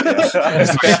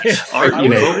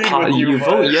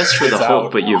vote yes for the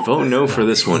Hulk, but you vote no for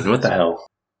this one. What the hell?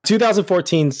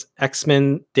 2014's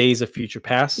X-Men Days of Future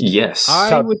Past. Yes.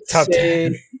 I would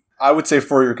say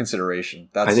for your consideration.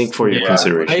 I think for your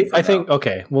consideration. I think,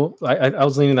 okay. Well, I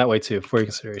was leaning that way too, for your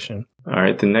consideration. All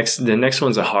right. The next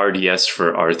one's a hard yes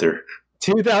for Arthur.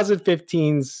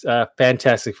 2015's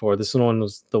Fantastic Four. This one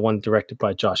was the one directed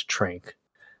by Josh Trank.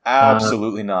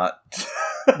 Absolutely not.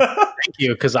 Thank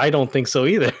you, because I don't think so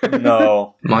either.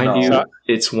 No. Mind you,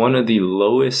 it's one of the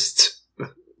lowest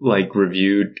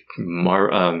reviewed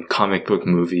comic book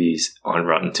movies on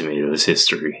Rotten Tomatoes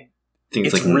history. I think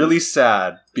it's really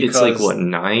sad because it's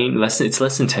 9 less. It's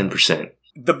less than 10%.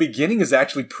 The beginning is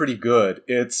actually pretty good.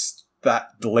 It's the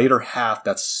later half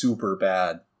that's super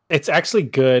bad. It's actually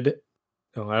good.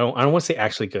 No, I don't want to say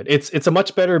actually good. It's a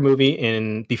much better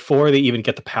movie before they even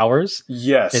get the powers.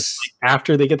 Yes. It's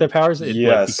after they get their powers, it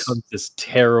becomes this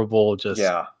terrible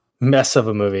mess of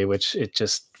a movie, which it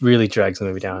just really drags the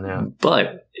movie down now.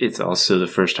 But it's also the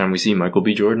first time we see Michael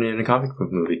B. Jordan in a comic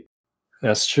book movie.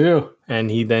 That's true.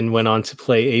 And he then went on to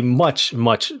play a much,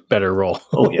 much better role.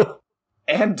 Oh, yeah.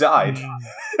 And died.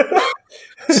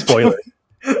 Spoiler.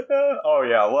 Oh,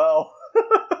 yeah, well.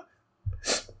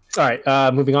 All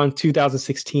right, moving on.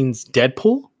 2016's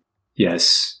Deadpool.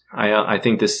 Yes. I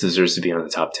think this deserves to be on the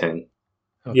top 10.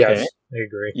 Okay. Yes, I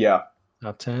agree. Yeah.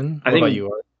 Top 10? What about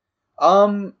you, Art?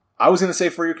 I was going to say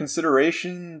for your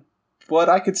consideration, but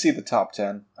I could see the top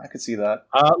 10. I could see that.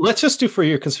 Let's just do for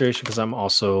your consideration because I'm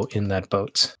also in that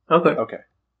boat. Okay.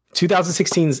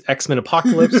 2016's X-Men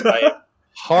Apocalypse.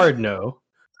 Hard no.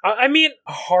 I mean,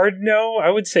 hard no. I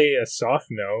would say a soft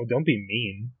no. Don't be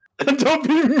mean. Don't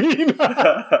be mean.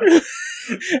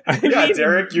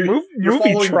 Derek, you're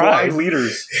following blind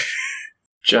leaders.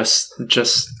 Just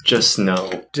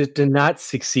no. Did not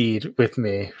succeed with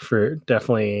me for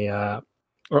definitely on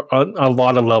a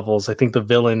lot of levels. I think the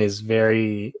villain is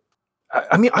very.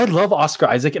 I mean, I love Oscar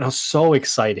Isaac, and I was so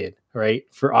excited, right,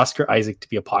 for Oscar Isaac to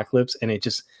be Apocalypse, and it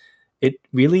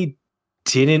really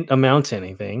didn't amount to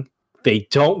anything. They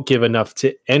don't give enough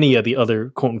to any of the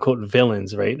other quote unquote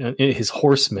villains, right? His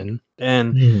horsemen,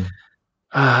 and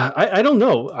I don't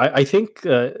know. I think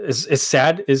as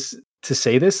sad as to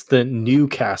say this, the new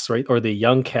cast, right, or the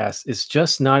young cast is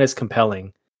just not as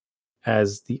compelling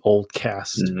as the old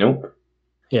cast. Nope.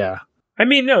 Yeah. I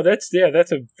mean, no, that's a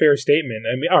fair statement.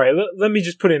 I mean, all right, let me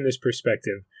just put it in this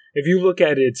perspective. If you look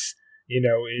at its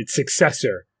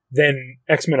successor, then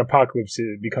X-Men Apocalypse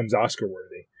becomes Oscar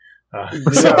worthy. I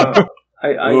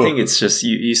think it's just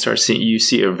you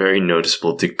see a very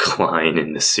noticeable decline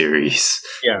in the series.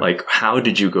 Yeah. Like, how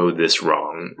did you go this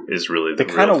wrong? Is really the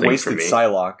they kind of wasted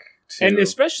Psylocke. And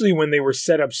especially when they were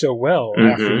set up so well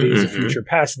after Days of Future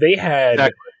Past, they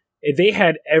had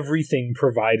everything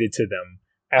provided to them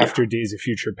after Days of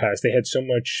Future Past. They had so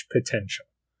much potential.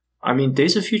 I mean,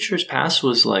 Days of Future's Past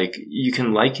was like, you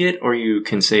can like it or you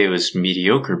can say it was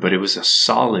mediocre, but it was a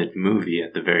solid movie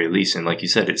at the very least. And like you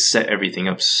said, it set everything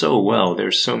up so well.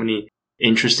 There's so many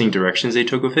interesting directions they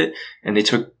took with it, and they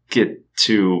took it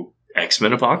to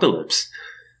X-Men Apocalypse.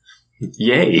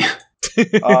 Yay.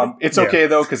 It's okay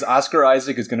though, because Oscar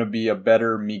Isaac is going to be a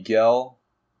better Miguel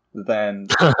than.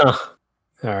 All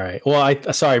right. Well,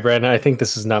 sorry, Brandon. I think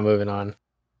this is not moving on.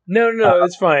 No,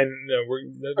 it's fine. No,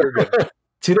 we're good.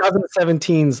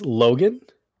 2017's Logan.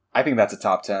 I think that's a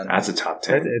top 10. That's a top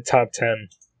 10. Top 10.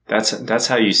 That's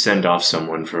how you send off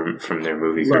someone from their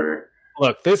movie career.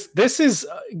 Look, this is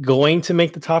going to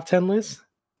make the top 10 list,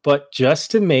 but just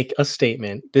to make a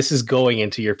statement, this is going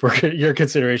into your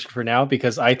consideration for now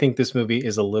because I think this movie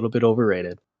is a little bit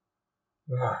overrated.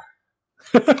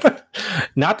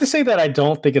 Not to say that I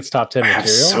don't think it's top 10 material,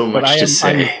 so much but to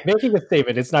say. I'm making a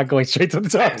statement. It's not going straight to the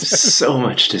top 10. So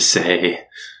much to say.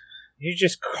 You're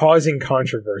just causing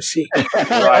controversy.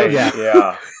 Right,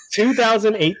 yeah.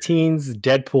 2018's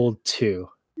Deadpool 2.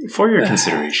 For your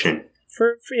consideration.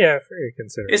 For your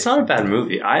consideration. It's not a bad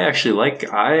movie. I actually like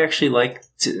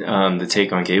the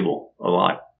take on Cable a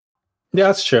lot. Yeah,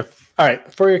 that's true. All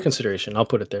right, for your consideration, I'll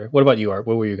put it there. What about you, Art?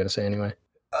 What were you going to say anyway?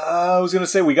 I was going to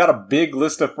say we got a big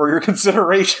list of for your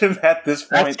consideration at this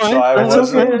point.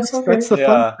 That's fine. That's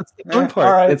the fun part.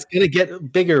 All right. It's going to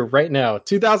get bigger right now.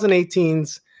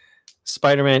 2018's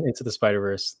Spider-Man Into the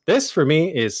Spider-Verse. This, for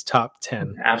me, is top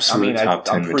 10. Absolute top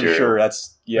 10 I'm pretty material. sure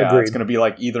that's, Agreed. it's going to be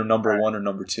like either number 1 or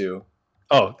number 2.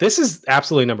 Oh, this is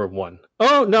absolutely number 1.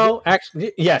 Oh, no,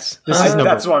 actually, yes. This is number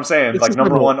That's what I'm saying. This Like is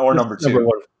number 1 or number 2. Number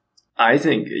 1. I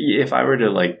think if I were to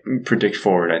like predict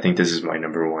forward, I think this is my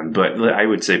number 1. But I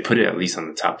would say put it at least on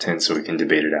the top 10 so we can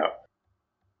debate it out.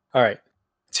 All right.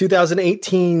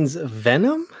 2018's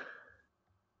Venom?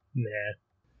 Nah.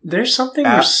 There's something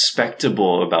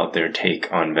respectable about their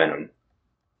take on Venom.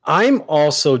 I'm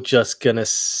also just going to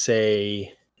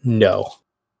say no.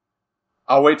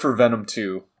 I'll wait for Venom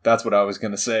 2. That's what I was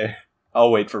going to say.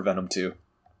 I'll wait for Venom 2.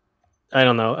 I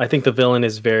don't know. I think the villain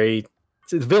is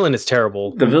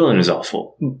terrible. The villain is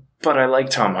awful, but I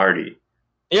like Tom Hardy.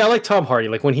 Yeah, I like Tom Hardy.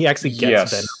 Like when he actually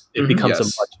gets Venom, it becomes a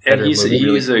much better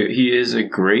movie. He is a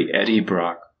great Eddie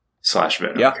Brock /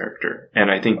 Venom character, and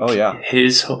I think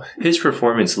his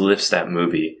performance lifts that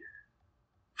movie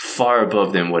far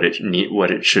above than what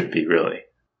it should be. Really.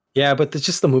 Yeah, but it's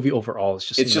just the movie overall is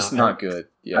just not good.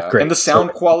 Yeah, not great. And the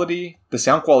sound quality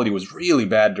was really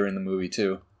bad during the movie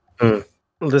too.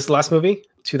 This last movie,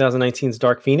 2019's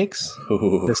Dark Phoenix.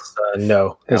 Ooh.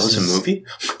 That was a movie.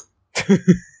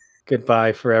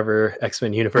 Goodbye forever,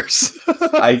 X-Men universe.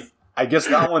 I guess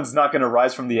that one's not going to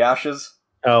rise from the ashes.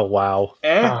 Oh wow!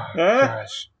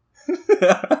 Gosh.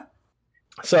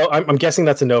 So I'm guessing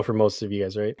that's a no for most of you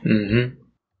guys, right? Mm-hmm.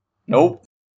 Nope.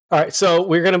 All right, so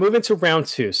we're going to move into round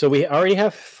 2. So we already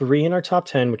have 3 in our top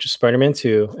 10, which is Spider-Man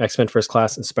 2, X-Men First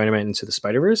Class, and Spider-Man Into the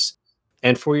Spider-Verse.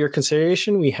 And for your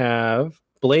consideration, we have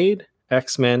Blade,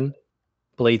 X-Men,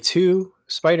 Blade 2,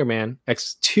 Spider-Man,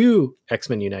 X2,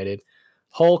 X-Men United,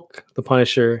 Hulk, The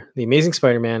Punisher, The Amazing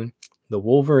Spider-Man, The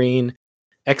Wolverine,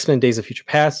 X-Men Days of Future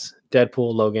Past,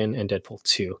 Deadpool, Logan, and Deadpool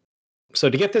 2. So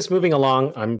to get this moving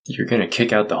along, You're gonna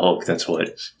kick out the Hulk. That's what.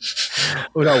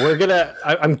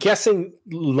 I'm guessing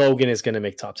Logan is gonna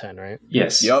make top 10, right?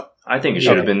 Yes. Yep. I think it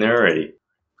should have been there already.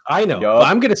 I know. But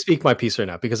I'm gonna speak my piece right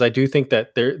now because I do think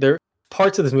that there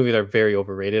parts of this movie that are very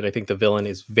overrated. I think the villain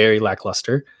is very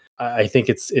lackluster. I think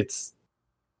it's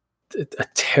a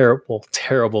terrible,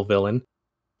 terrible villain,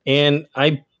 and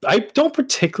I don't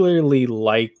particularly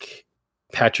like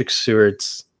Patrick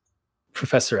Stewart's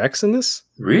Professor X in this.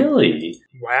 Really?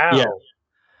 Wow. Yeah.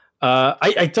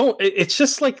 I don't. It's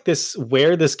just like this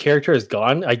where this character has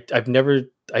gone. I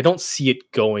don't see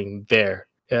it going there.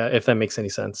 If that makes any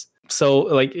sense. So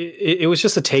like it was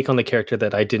just a take on the character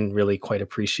that I didn't really quite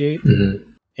appreciate. Mm-hmm.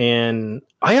 And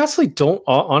I honestly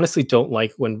don't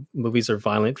like when movies are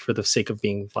violent for the sake of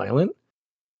being violent.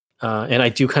 And I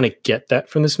do kind of get that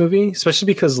from this movie, especially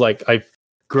because like I've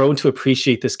grown to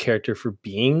appreciate this character for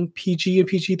being PG and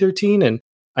PG-13. And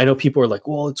I know people are like,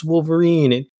 well, it's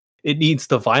Wolverine. It needs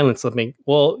the violence.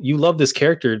 Well, you love this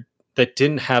character that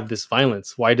didn't have this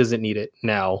violence. Why does it need it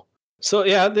now? So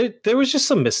yeah, there was just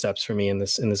some missteps for me in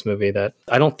this movie that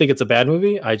I don't think it's a bad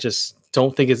movie. I just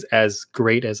don't think it's as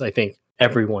great as I think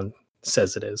everyone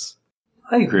says it is.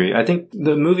 I agree. I think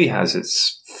the movie has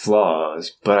its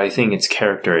flaws, but I think its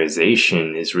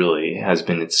characterization has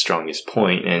been its strongest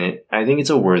point, and I think it's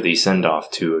a worthy send off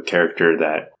to a character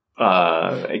that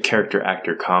a character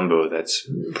actor combo that's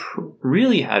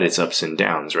really had its ups and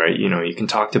downs, right? You know, you can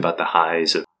talk about the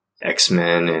highs of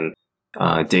X-Men and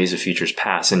Days of Futures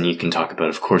Past, and you can talk about,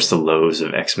 of course, the lows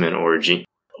of X-Men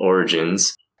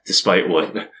Origins, despite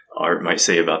what Art might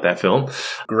say about that film.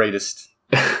 Greatest.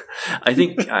 I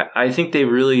think they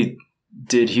really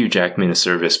did Hugh Jackman a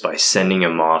service by sending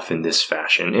him off in this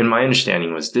fashion. And my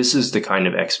understanding was this is the kind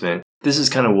of X-Men, this is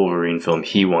kind of Wolverine film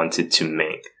he wanted to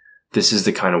make. This is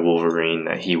the kind of Wolverine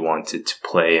that he wanted to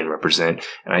play and represent.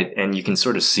 And you can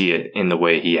sort of see it in the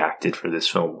way he acted for this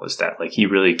film, was that like he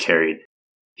really carried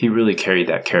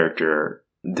that character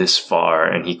this far,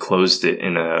 and he closed it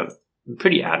in a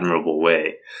pretty admirable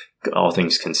way, all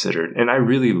things considered. And I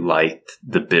really liked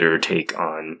the bitter take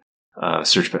on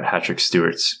Sir Patrick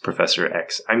Stewart's Professor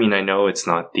X. I mean, I know it's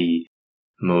not the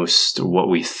most what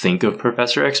we think of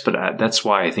Professor X, but that's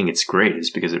why I think it's great,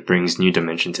 is because it brings new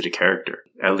dimension to the character,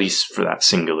 at least for that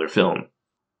singular film.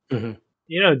 Mm-hmm.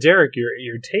 You know, Derek,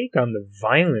 your take on the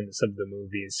violence of the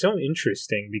movie is so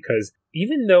interesting, because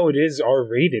even though it is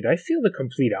R-rated, I feel the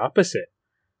complete opposite.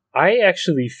 I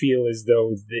actually feel as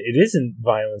though it isn't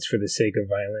violence for the sake of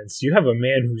violence. You have a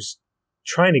man who's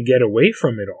trying to get away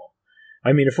from it all.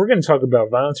 I mean, if we're going to talk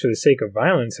about violence for the sake of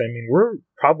violence, I mean, we're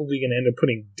probably going to end up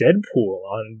putting Deadpool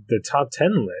on the top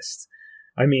 10 list.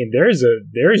 I mean, there's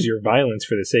your violence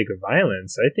for the sake of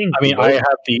violence. I think. I mean, I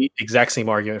have the exact same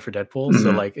argument for Deadpool,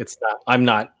 so like, it's not. I'm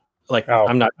not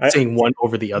saying one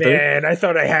over the other. Man, I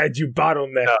thought I had you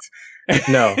bottlenecked.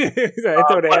 No, I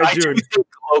thought I had you. Think,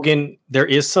 Logan, there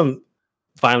is some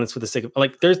violence for the sake of,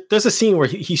 like, there's a scene where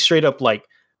he straight up like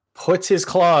puts his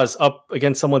claws up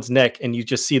against someone's neck, and you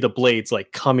just see the blades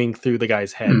like coming through the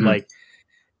guy's head. Mm-hmm. Like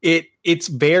it's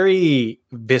very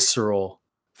visceral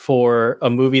for a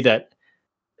movie that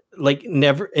like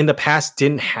never in the past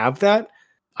didn't have that.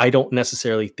 I don't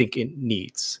necessarily think it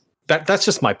needs. That's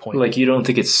just my point. Like, you don't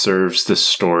think it serves the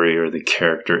story or the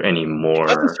character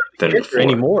anymore than before?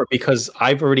 Anymore, because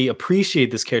I've already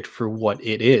appreciated this character for what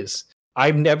it is.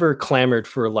 I've never clamored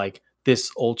for like this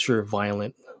ultra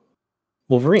violent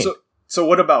Wolverine. So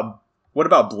what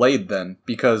about Blade then?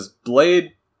 Because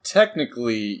Blade,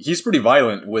 technically, he's pretty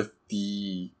violent with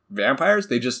the vampires.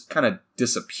 They just kind of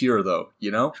disappear, though, you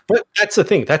know? But that's the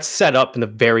thing. That's set up in the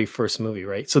very first movie,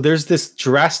 right? So there's this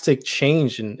drastic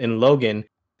change in Logan,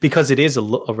 because it is a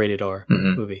rated R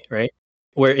movie, right?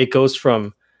 Where it goes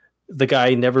from the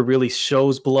guy never really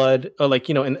shows blood, or like,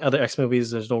 you know, in other X movies,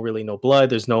 there's no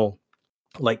blood. There's no,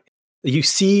 like, you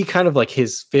see kind of like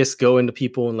his fists go into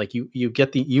people, and like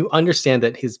you understand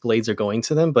that his blades are going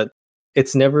to them, but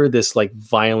it's never this like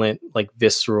violent, like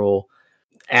visceral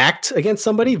act against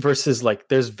somebody, versus like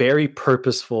there's very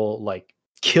purposeful like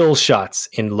kill shots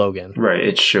in Logan. Right.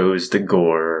 It shows the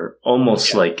gore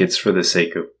almost like it's for the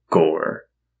sake of gore.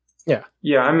 Yeah.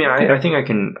 Yeah, I mean, I think I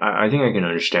can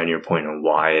understand your point on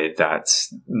why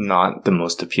that's not the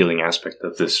most appealing aspect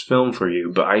of this film for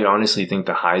you, but I honestly think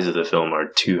the highs of the film are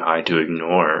too high to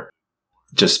ignore,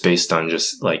 just based on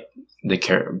based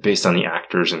on the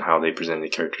actors and how they present the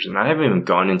characters. And I haven't even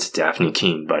gone into Daphne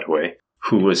Keane, by the way,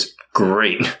 who was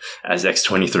great as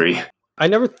X-23. I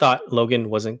never thought Logan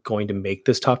wasn't going to make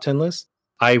this top 10 list.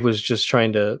 I was just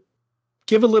trying to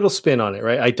give a little spin on it,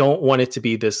 right? I don't want it to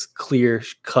be this clear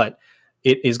cut.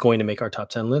 It is going to make our top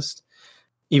 10 list,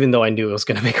 even though I knew it was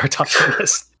going to make our top 10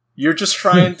 list. You're just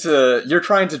trying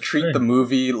to treat the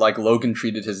movie like Logan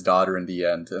treated his daughter in the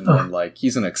end, and then like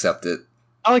he's gonna accept it.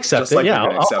 I'll accept just it. Like yeah,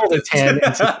 I'll hold its hand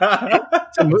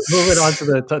to move it on to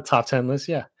the top 10 list.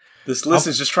 Yeah. This list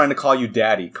is just trying to call you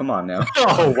daddy. Come on now.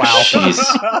 Oh wow, jeez.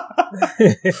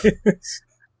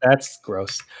 That's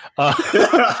gross.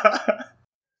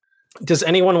 Does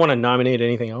anyone want to nominate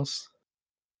anything else?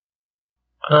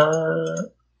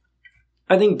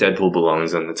 I think Deadpool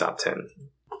belongs on the top 10.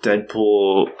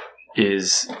 Deadpool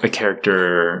is a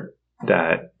character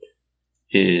that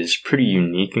is pretty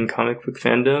unique in comic book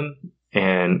fandom,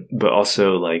 but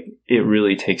also like it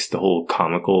really takes the whole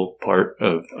comical part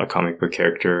of a comic book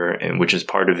character, and which is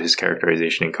part of his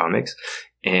characterization in comics,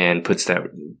 and puts that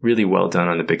really well done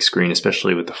on the big screen,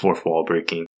 especially with the fourth wall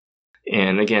breaking.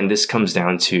 And again, this comes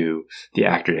down to the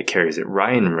actor that carries it.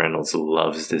 Ryan Reynolds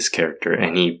loves this character,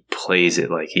 and he plays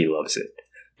it like he loves it.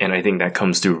 And I think that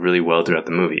comes through really well throughout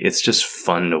the movie. It's just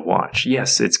fun to watch.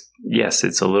 Yes,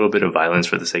 it's a little bit of violence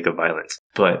for the sake of violence.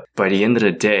 But by the end of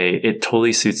the day, it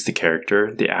totally suits the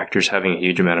character. The actor's having a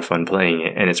huge amount of fun playing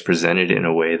it, and it's presented in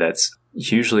a way that's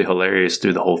hugely hilarious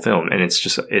through the whole film. And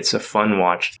it's a fun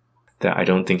watch that I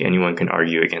don't think anyone can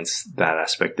argue against that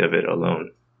aspect of it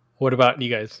alone. What about you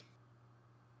guys?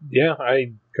 Yeah,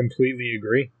 I completely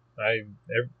agree.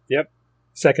 Yep,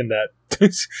 second that.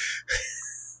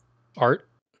 Art?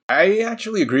 I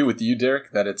actually agree with you,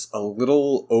 Derek, that it's a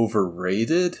little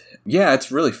overrated. Yeah,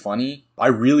 it's really funny. I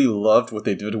really loved what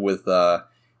they did with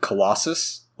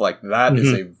Colossus. Like, that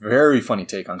is a very funny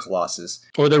take on Colossus.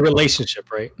 Or the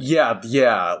relationship, right?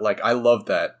 Yeah, like, I love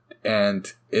that.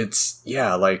 And it's,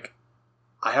 like,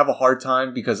 I have a hard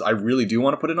time because I really do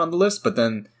want to put it on the list, but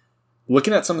then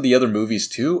looking at some of the other movies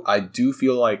too, I do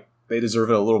feel like they deserve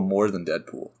it a little more than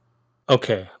Deadpool.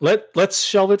 Okay, let's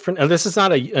shelve it for now. This is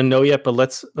not a no yet, but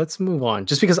let's move on.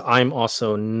 Just because I'm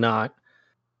also not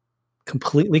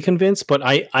completely convinced, but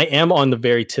I am on the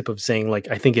very tip of saying, like,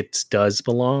 I think it does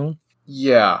belong.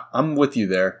 Yeah, I'm with you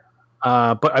there.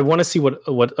 But I want to see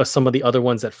what are some of the other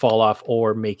ones that fall off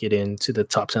or make it into the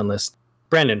top 10 list.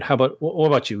 Brandon, what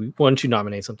about you? Why don't you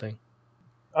nominate something?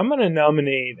 I'm going to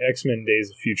nominate X-Men Days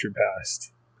of Future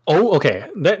Past. Oh, okay.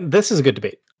 This is a good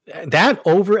debate. That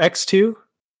over X2?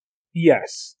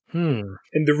 Yes. And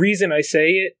the reason I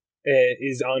say it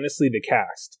is honestly the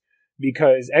cast,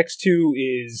 because X2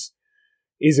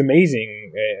 is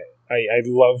amazing. I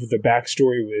love the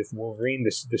backstory with Wolverine.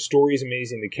 The story is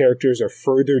amazing. The characters are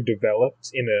further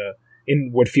developed in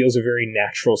what feels a very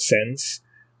natural sense.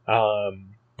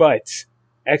 But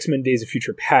X-Men Days of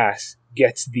Future Past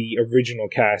gets the original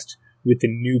cast with the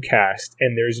new cast,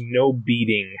 and there's no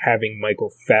beating having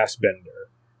Michael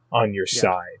Fassbender on your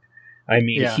side. I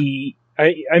mean,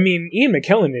 I mean, Ian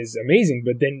McKellen is amazing,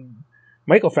 but then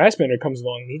Michael Fassbender comes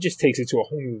along and he just takes it to a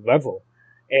whole new level.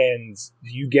 And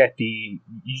you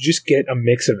just get a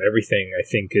mix of everything. I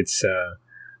think it's a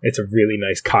really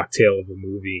nice cocktail of a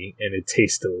movie, and it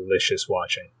tastes delicious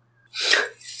watching.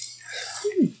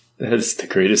 That is the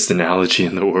greatest analogy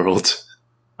in the world.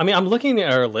 I mean, I'm looking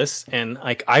at our list, and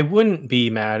like, I wouldn't be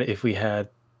mad if we had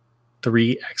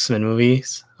 3 X-Men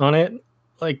movies on it.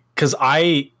 Like, because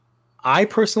I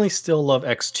personally still love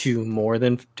X2 more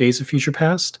than Days of Future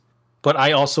Past. But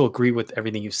I also agree with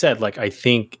everything you said. Like, I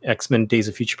think X-Men Days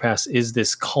of Future Past is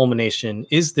this culmination,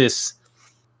 is this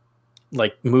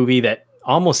like movie that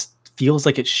almost feels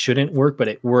like it shouldn't work, but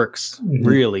it works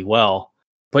really well.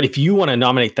 But if you want to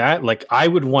nominate that, like, I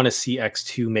would want to see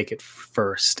X2 make it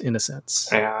first, in a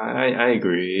sense. I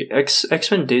agree.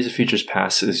 X-Men Days of Future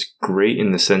Past is great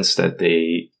in the sense that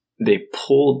they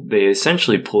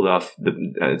essentially pulled off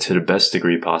to the best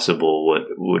degree possible what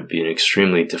would be an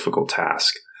extremely difficult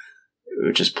task,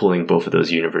 which is pulling both of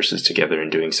those universes together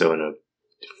and doing so in a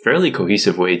fairly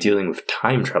cohesive way, dealing with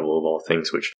time travel of all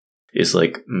things, which is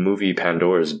like movie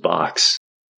Pandora's box.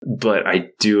 But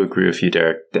I do agree with you,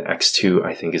 Derek. The X2,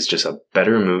 I think, is just a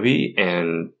better movie.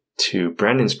 And to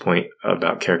Brandon's point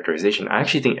about characterization, I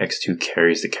actually think X2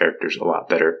 carries the characters a lot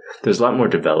better. There's a lot more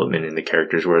development in the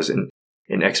characters, whereas in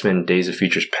X-Men Days of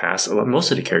Future Past,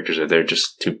 most of the characters are there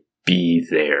just to be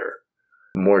there.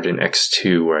 More than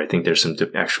X2, where I think there's some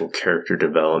actual character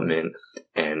development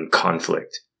and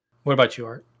conflict. What about you,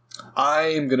 Art?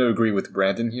 I'm going to agree with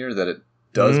Brandon here that it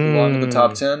does belong in the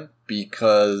top 10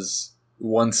 because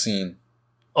one scene.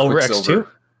 Over X2?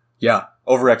 Yeah,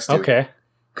 over X2. Okay.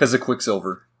 Because of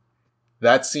Quicksilver.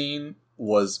 That scene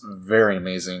was very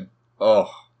amazing. Oh,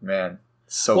 man.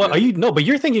 So good. But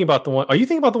you're thinking about the one. Are you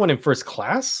thinking about the one in First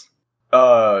Class?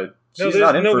 He's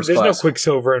not in First Class. There's no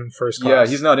Quicksilver in First Class. Yeah,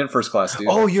 he's not in First Class, dude.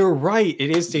 Oh, you're right.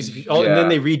 It is Days of Future. Oh, and then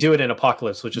they redo it in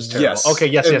Apocalypse, which is terrible. Yes. Okay,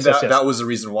 yes. That was the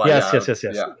reason why. Yes.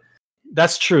 Yeah.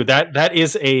 That's true. That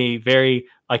is a very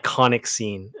iconic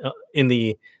scene in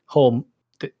the whole.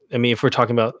 I mean, if we're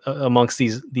talking about amongst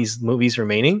these movies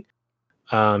remaining,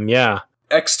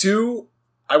 X2.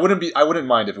 I wouldn't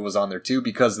mind if it was on there too,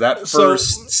 because that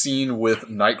first scene with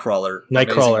Nightcrawler.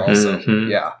 Also.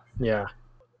 Yeah.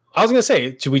 I was gonna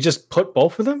say, should we just put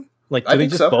both of them? Like, do they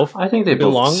just both? I think they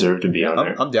both deserve to be on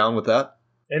there. I'm down with that.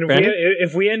 And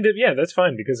if we end up, that's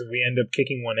fine, because if we end up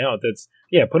kicking one out,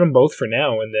 put them both for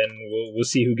now, and then we'll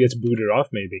see who gets booted off,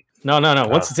 maybe. No.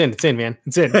 Once it's in, man.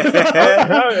 It's in.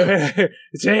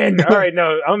 It's in. All right,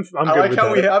 no, I'm good. I like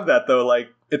how we have that though. Like,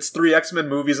 it's 3 X-Men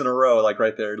movies in a row, like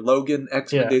right there. Logan,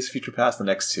 X-Men Days of Future Past, the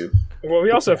next 2. Well,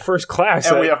 we also have First Class.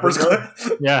 And we have First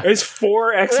Class. Yeah. It's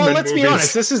 4 X-Men Well, let's movies. be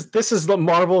honest. This is the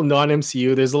Marvel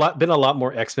non-MCU. There's been a lot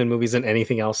more X-Men movies than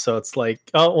anything else. So it's like,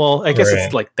 I guess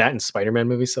it's like that and Spider-Man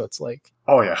movies. So it's like,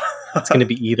 oh yeah, it's going to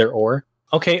be either or.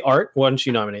 Okay, Art, why don't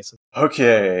you nominate some?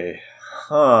 Okay.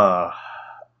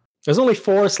 There's only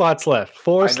 4 slots left.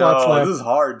 4 slots left. This is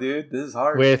hard, dude. This is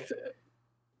hard. With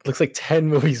looks like 10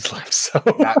 movies left. So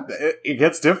it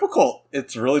gets difficult.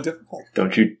 It's really difficult.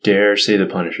 Don't you dare say The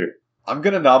Punisher. I'm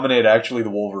gonna nominate actually the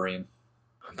Wolverine.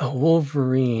 The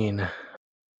Wolverine.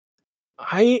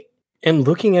 I am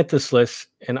looking at this list,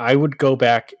 and I would go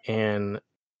back and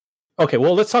Okay,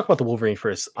 well, let's talk about the Wolverine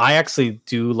first. I actually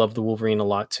do love the Wolverine a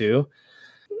lot too.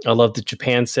 I love the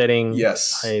Japan setting.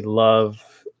 Yes. I love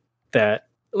that.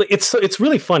 It's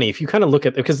really funny if you kind of look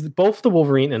at, because both the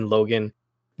Wolverine and Logan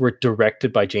were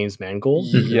directed by James Mangold.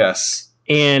 Yes.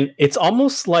 And it's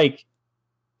almost like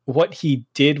what he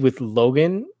did with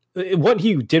Logan. What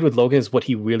he did with Logan is what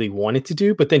he really wanted to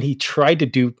do, but then he tried to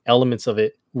do elements of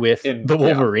it with the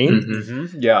Wolverine.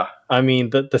 Yeah. I mean,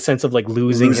 the sense of like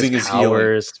losing his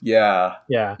powers. Yeah.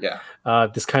 Yeah. Yeah.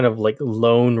 This kind of like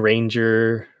Lone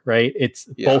Ranger, right? It's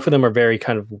both of them are very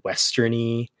kind of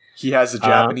Westerny. He has a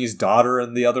Japanese daughter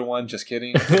in the other one. Just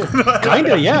kidding. Kind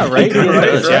of, yeah, right?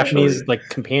 A Japanese like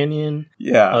companion.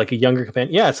 Yeah. Like a younger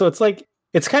companion. Yeah, so it's like,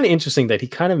 it's kind of interesting that he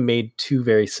kind of made two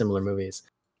very similar movies.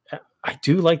 I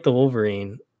do like the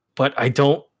Wolverine, but I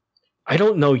don't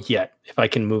know yet if I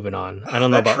can move it on. I don't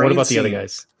know about, what about the other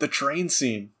guys? The train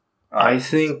scene. I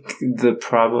think the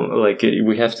problem, like,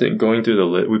 we have to, going through the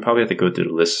list, we probably have to go through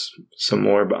the list some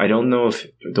more, but I don't know if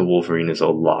the Wolverine is a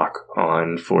lock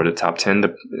on for the top 10.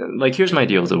 Like, here's my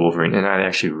deal with the Wolverine, and I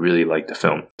actually really like the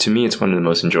film. To me, it's one of the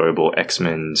most enjoyable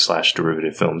X-Men /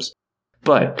 derivative films.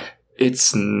 But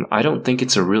I don't think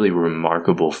it's a really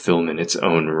remarkable film in its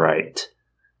own right.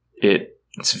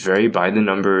 It's very by the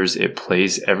numbers. It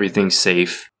plays everything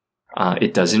safe.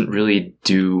 It doesn't really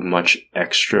do much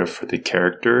extra for the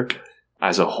character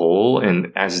as a whole.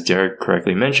 And as Derek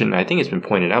correctly mentioned, I think it's been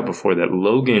pointed out before that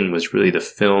Logan was really the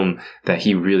film that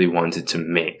he really wanted to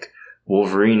make.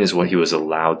 Wolverine is what he was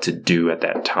allowed to do at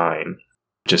that time,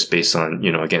 just based on,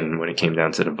 again, when it came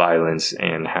down to the violence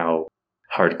and how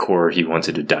hardcore he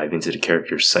wanted to dive into the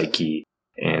character's psyche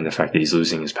and the fact that he's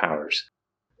losing his powers.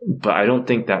 But I don't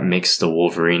think that makes the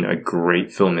Wolverine a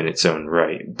great film in its own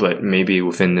right. But maybe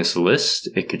within this list,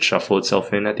 it could shuffle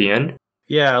itself in at the end.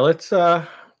 Yeah, let's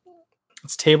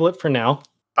table it for now.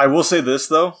 I will say this,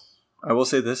 though.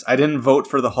 I didn't vote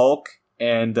for the Hulk,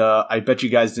 and I bet you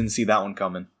guys didn't see that one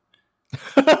coming.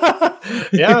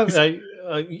 Yeah,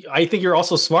 I think you're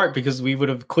also smart, because me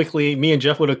and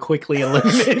Jeff would have quickly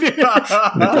eliminated.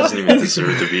 That doesn't even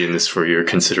deserve to be in this for your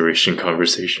consideration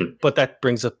conversation. But that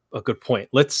brings up a good point.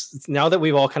 Now that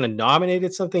we've all kind of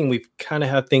nominated something, we've kind of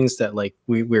have things that like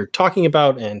we're talking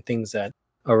about and things that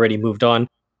already moved on.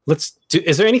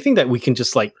 Is there anything that we can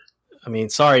just like,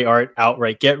 sorry, Art,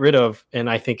 outright get rid of? And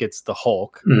I think it's the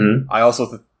Hulk. Mm-hmm. I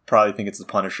also probably think it's the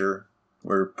Punisher.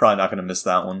 We're probably not going to miss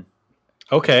that one.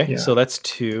 Okay, So that's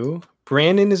 2.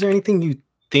 Brandon, is there anything you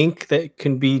think that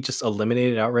can be just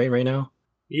eliminated outright right now?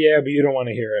 Yeah, but you don't want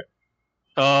to hear it.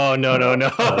 Oh, no.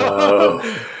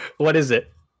 What is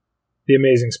it? The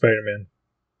Amazing Spider-Man.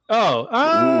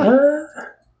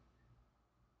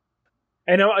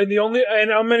 And I'm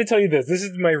going to tell you this. This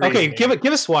is my reason. Okay,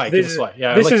 give us why. Give us why.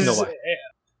 Yeah, I'd like to know why.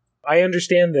 I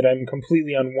understand that I'm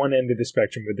completely on one end of the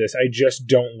spectrum with this. I just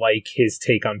don't like his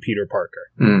take on Peter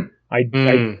Parker. I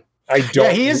don't.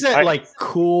 Yeah, he is that like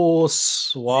cool,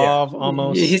 suave,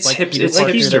 almost. He's like hip. It's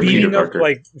like he's beating up Parker.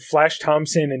 like Flash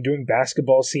Thompson and doing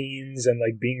basketball scenes and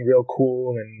like being real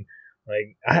cool and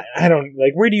like I don't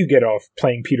like. Where do you get off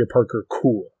playing Peter Parker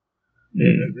cool?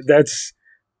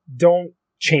 Don't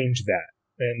change that.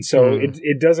 And so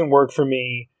it doesn't work for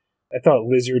me. I thought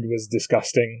Lizard was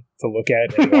disgusting to look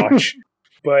at and watch,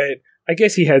 but I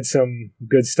guess he had some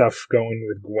good stuff going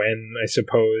with Gwen, I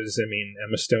suppose.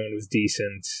 Emma Stone was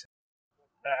decent.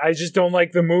 I just don't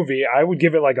like the movie. I would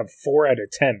give it like a 4 out of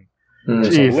 10.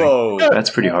 Whoa, that's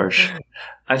pretty harsh.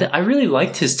 I really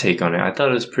liked his take on it. I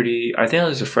thought it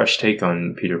was a fresh take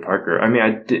on Peter Parker.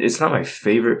 It's not my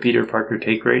favorite Peter Parker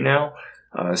take right now,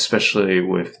 especially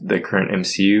with the current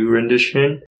MCU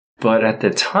rendition. But at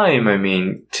the time,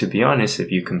 to be honest,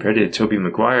 if you compared it to Tobey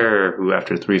Maguire, who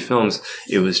after 3 films,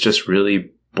 it was just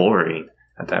really boring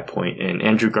at that point. And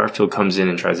Andrew Garfield comes in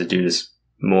and tries to do this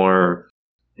more,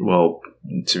 well,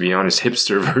 to be honest,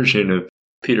 hipster version of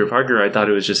Peter Parker. I thought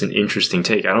it was just an interesting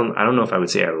take. I don't know if I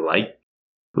would say I like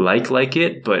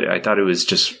it, but I thought it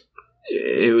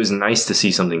was nice to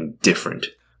see something different.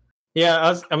 Yeah, I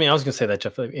was gonna say that,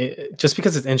 Jeff. Just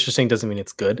because it's interesting doesn't mean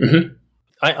it's good. Mm-hmm.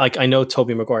 I know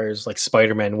Tobey Maguire's like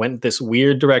Spider-Man went this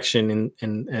weird direction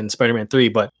in Spider-Man 3,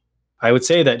 but I would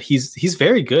say that he's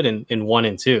very good in 1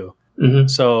 and 2. Mm-hmm.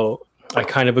 So I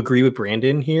kind of agree with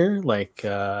Brandon here. Like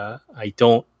I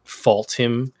don't fault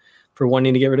him for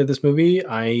wanting to get rid of this movie.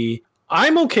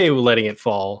 I'm okay with letting it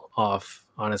fall off,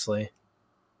 honestly.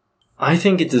 I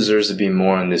think it deserves to be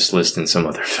more on this list than some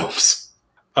other films.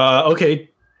 Okay.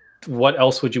 What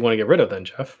else would you want to get rid of then,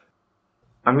 Jeff?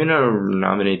 I'm going to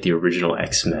nominate the original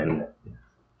X-Men.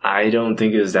 I don't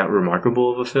think it was that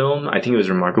remarkable of a film. I think it was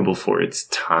remarkable for its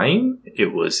time.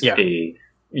 It was a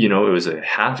it was a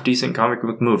half decent comic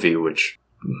book movie, which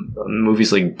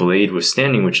movies like Blade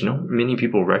withstanding, which not many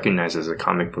people recognize as a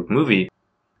comic book movie.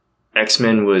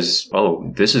 X-Men was,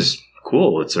 this is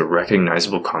cool. It's a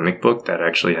recognizable comic book that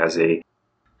actually has a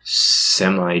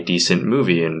semi-decent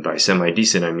movie. And by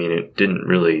semi-decent, I mean it didn't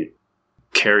really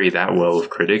carry that well with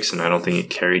critics, and I don't think it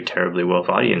carried terribly well with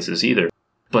audiences either.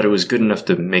 But it was good enough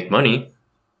to make money,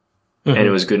 and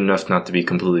it was good enough not to be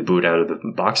completely booed out of the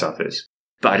box office.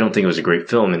 But I don't think it was a great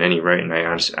film in any right, and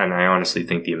I honestly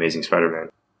think the Amazing Spider-Man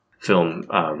film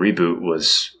reboot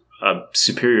was a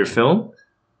superior film,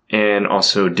 and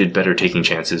also did better taking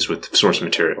chances with source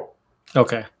material.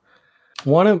 Okay. I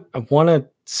want to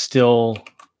still...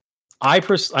 I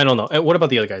don't know. What about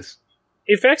the other guys?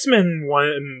 If X-Men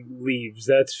 1 leaves,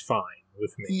 that's fine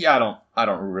with me. Yeah, I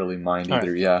don't really mind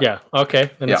either. Right. Yeah. Yeah.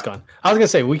 Okay. Then it's gone. I was gonna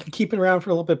say we can keep it around for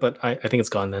a little bit, but I think it's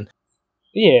gone then.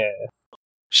 Yeah.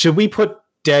 Should we put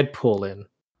Deadpool in?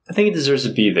 I think it deserves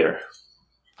to be there.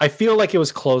 I feel like it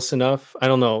was close enough. I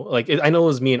don't know. Like I know it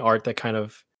was me and Art that kind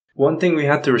of. One thing we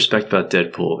have to respect about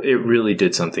Deadpool, it really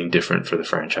did something different for the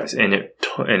franchise, and it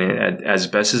as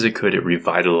best as it could, it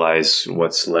revitalized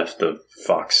what's left of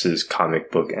Fox's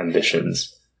comic book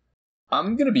ambitions.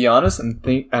 I'm gonna be honest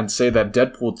and say that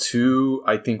Deadpool 2,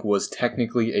 I think, was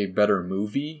technically a better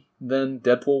movie than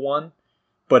Deadpool 1,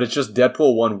 but it's just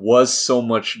Deadpool 1 was so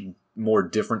much more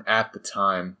different at the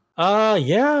time.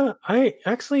 Yeah,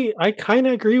 I kind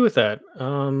of agree with that.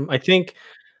 I think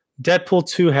Deadpool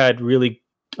 2 had really...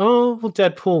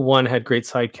 Deadpool 1 had great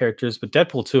side characters, but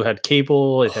Deadpool 2 had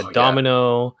Cable, it had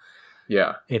Domino.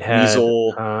 Yeah. It had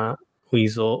Weasel.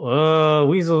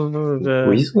 Weasel?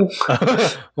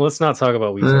 Let's not talk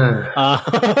about Weasel.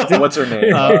 What's her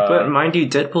name? But mind you,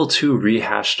 Deadpool 2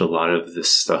 rehashed a lot of the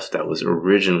stuff that was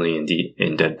originally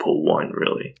in Deadpool 1,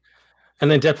 really.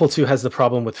 And then Deadpool 2 has the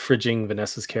problem with fridging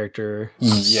Vanessa's character.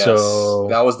 Yes. So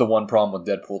that was the one problem with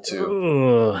Deadpool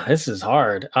 2. This is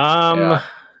hard.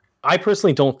 I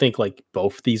personally don't think like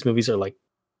both these movies are like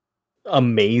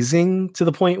amazing to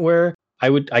the point where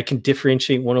I can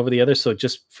differentiate one over the other. So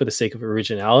just for the sake of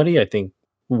originality, I think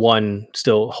one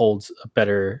still holds a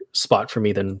better spot for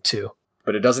me than 2.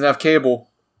 But it doesn't have Cable.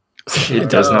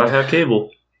 It does not have Cable.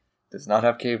 Does not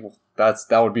have Cable. That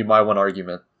would be my one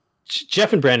argument.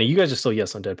 Jeff and Brandon, you guys are still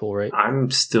yes on Deadpool, right? I'm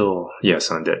still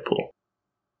yes on Deadpool.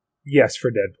 Yes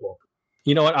for Deadpool.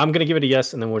 You know what? I'm going to give it a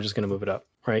yes, and then we're just going to move it up,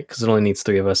 right? Because it only needs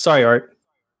 3 of us. Sorry, Art.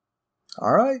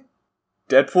 All right.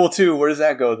 Deadpool 2, where does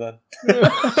that go then?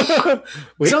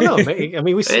 We don't know. I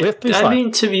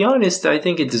mean, to be honest, I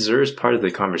think it deserves part of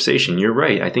the conversation. You're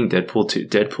right. I think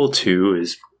Deadpool 2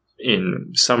 is,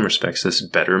 in some respects, this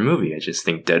better movie. I just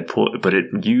think Deadpool, but it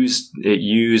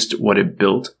used what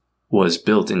was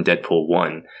built in Deadpool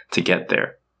 1 to get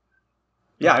there.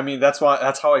 Yeah, I mean, that's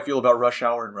how I feel about Rush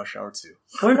Hour and Rush Hour 2.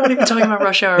 We're not even talking about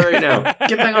Rush Hour right now.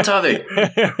 Get back on topic.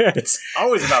 It's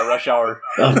always about Rush Hour.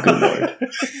 Oh, good lord.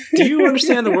 Do you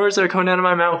understand the words that are coming out of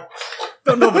my mouth?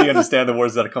 Don't nobody understand the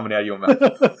words that are coming out of your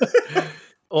mouth.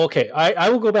 Okay, I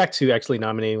will go back to actually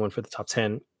nominating one for the top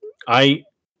 10. I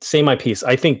say my piece.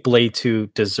 I think Blade 2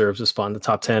 deserves a spot in the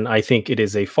top 10. I think it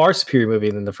is a far superior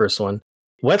movie than the first one.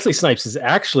 Wesley Snipes is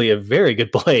actually a very good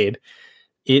Blade.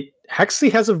 It actually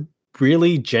has a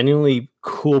really genuinely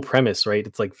cool premise, right?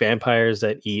 It's like vampires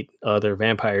that eat other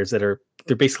vampires they're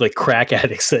basically crack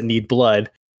addicts that need blood.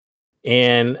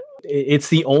 And it's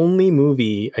the only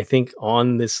movie I think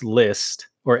on this list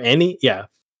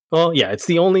it's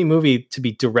the only movie to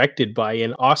be directed by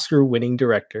an Oscar-winning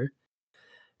director.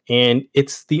 And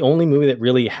it's the only movie that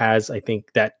really has, I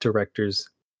think, that director's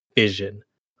vision.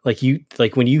 Like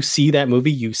when you see that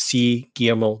movie, you see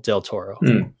Guillermo del Toro,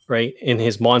 right? In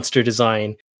his monster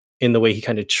design, in the way he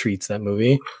kind of treats that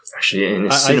movie. Actually, in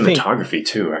his cinematography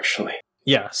too, actually.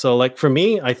 Yeah. So like for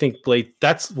me, I think Blade,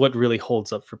 that's what really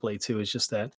holds up for Blade 2 is just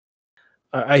that.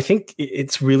 I think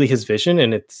it's really his vision,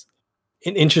 and it's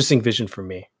an interesting vision for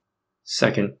me.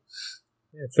 Second.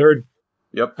 Yeah, third.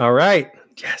 Yep. All right.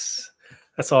 Yes.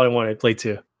 That's all I wanted. Blade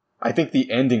 2. I think the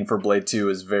ending for Blade 2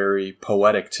 is very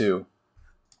poetic too.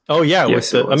 Oh yeah. Yes,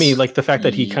 the fact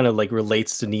that he kind of like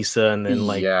relates to Nisa and then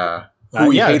like. Yeah.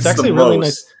 Who he hates the most, really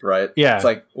nice. Right? Yeah. It's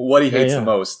like what he hates the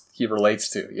most, he relates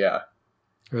to. Yeah.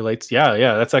 Relates.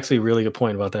 Yeah. That's actually a really good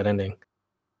point about that ending.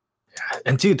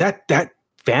 And dude, that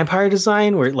vampire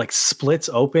design where it like splits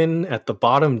open at the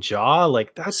bottom jaw,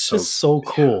 like that's just so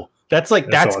cool. That's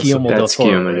awesome. Guillermo del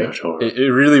Toro. It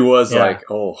really was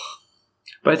like, oh.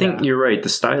 But I think you're right.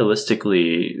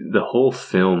 Stylistically, the whole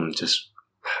film just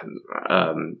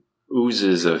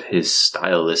oozes of his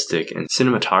stylistic and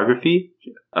cinematography.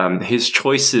 His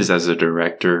choices as a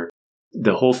director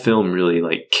the whole film really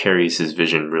like carries his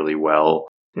vision really well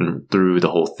and through the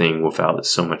whole thing without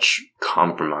so much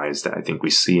compromise that I think we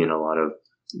see in a lot of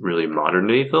really modern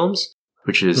day films,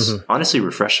 which is honestly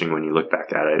refreshing when you look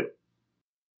back at it.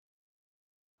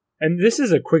 And this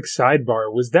is a quick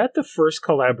sidebar. Was that the first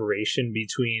collaboration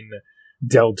between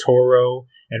Del Toro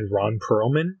and Ron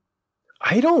Perlman?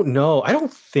 I don't know. I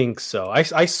don't think so. I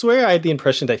swear I had the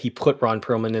impression that he put Ron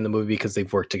Perlman in the movie because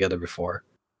they've worked together before.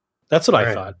 That's what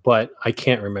I thought, but I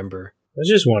can't remember. I was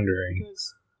just wondering.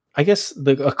 I guess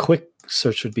a quick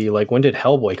search would be like, when did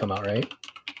Hellboy come out, right?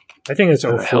 I think it's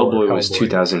 04. Hellboy was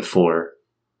 2004.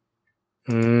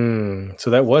 So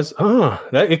that was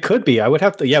that it could be. I would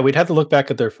have to we'd have to look back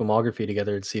at their filmography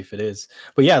together and see if it is.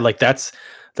 But yeah, like that's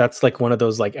like one of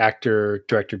those like actor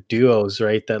director duos,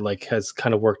 right? That like has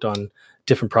kind of worked on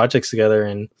different projects together.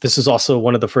 And this is also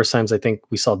one of the first times I think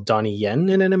we saw Donnie Yen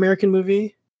in an American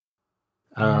movie.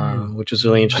 Which was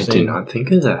really interesting. I did not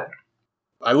think of that.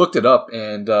 I looked it up,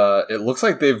 and it looks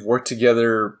like they've worked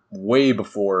together way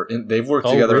before. They've worked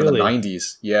together in the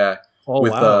 90s. Yeah. Oh,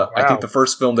 with wow. I think the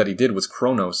first film that he did was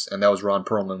Kronos, and that was Ron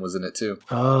Perlman was in it too.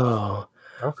 Oh.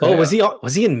 Okay. Oh, was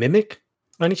he in Mimic?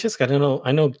 I don't know.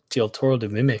 I know Del Toro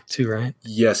did Mimic too, right?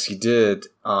 Yes, he did.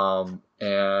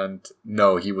 And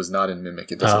no, he was not in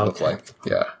Mimic. It doesn't look like.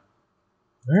 Yeah.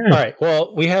 All right.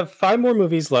 Well, we have 5 more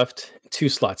movies left, 2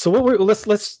 slots. So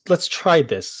let's try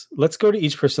this. Let's go to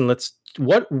each person.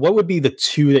 What would be the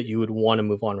 2 that you would want to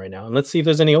move on right now? And let's see if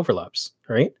there's any overlaps.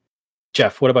 All right.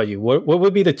 Jeff, what about you? What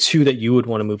would be the 2 that you would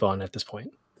want to move on at this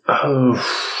point? Oh,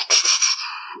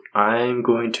 I'm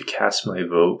going to cast my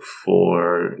vote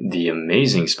for The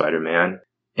Amazing Spider-Man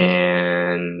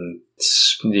and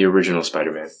the original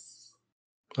Spider-Man.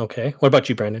 Okay. What about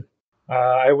you, Brandon?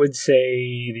 I would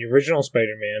say the original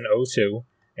Spider-Man, 02,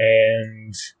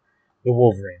 and the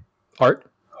Wolverine. Art?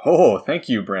 Oh, thank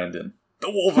you, Brandon. The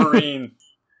Wolverine.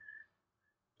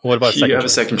 What about you have a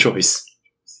second choice?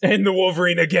 And the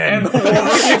Wolverine again. And the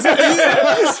Wolverine.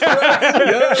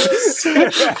 Yes.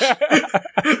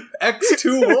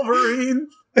 X2 Wolverine.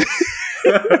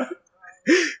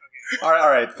 All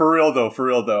right. For real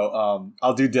though.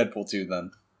 I'll do Deadpool 2 then.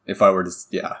 If I were to,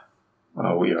 yeah.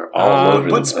 Oh, we are all over.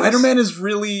 But Spider-Man is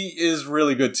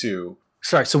really good too.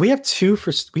 Sorry, so we have 2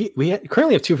 for we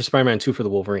currently have 2 for Spider-Man and 2 for the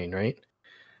Wolverine, right?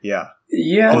 Yeah.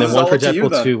 Yeah. And then 1 for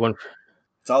Deadpool 2, 1 for...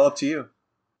 It's all up to you.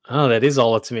 Oh, that is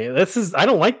all up to me. I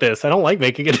don't like this. I don't like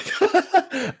making it.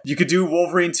 You could do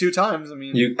Wolverine 2 times. I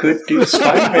mean, you could do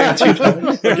Spider-Man 2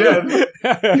 times again.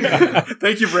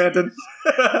 Thank you, Brandon.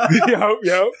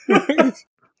 Yep.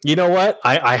 You know what?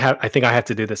 I think I have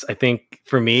to do this. I think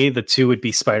for me, the 2 would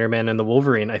be Spider-Man and the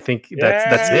Wolverine. I think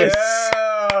that's it.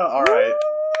 Yeah. All right.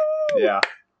 Yeah.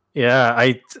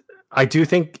 Yeah, I do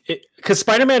think because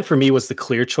Spider-Man for me was the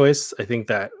clear choice. I think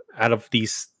that out of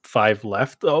these 5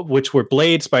 left, which were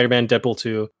Blade, Spider-Man, Deadpool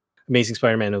 2, Amazing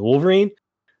Spider-Man, and Wolverine,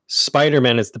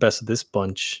 Spider-Man is the best of this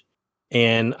bunch.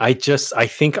 And I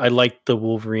think I like the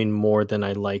Wolverine more than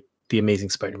I like the Amazing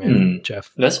Spider-Man,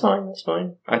 Jeff. That's fine.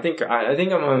 I think I'm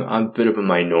a bit of a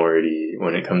minority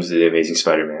when it comes to the Amazing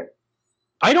Spider-Man.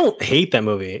 I don't hate that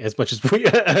movie as much as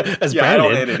Brandon. I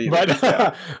don't hate it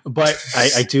either. But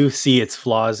I do see its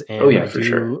flaws, and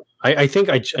sure. I think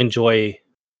I enjoy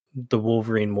the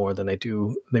Wolverine more than I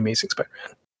do the Amazing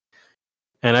Spider-Man.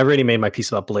 And I've already made my piece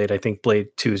about Blade. I think Blade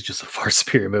 2 is just a far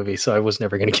superior movie, so I was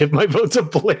never going to give my vote to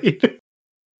Blade.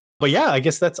 But yeah, I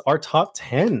guess that's our top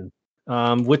 10,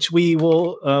 which we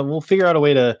will we'll figure out a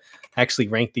way to actually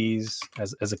rank these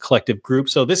as a collective group.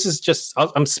 So this is just,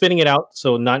 I'm spitting it out,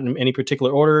 so not in any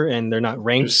particular order, and they're not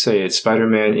ranked. Just say it.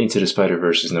 Spider-Man Into the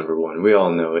Spider-Verse is number 1. We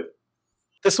all know it.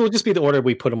 This will just be the order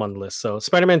we put them on the list. So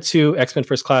Spider-Man 2, X-Men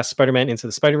First Class, Spider-Man Into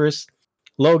the Spider-Verse,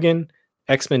 Logan,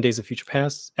 X-Men Days of Future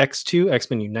Past, X2,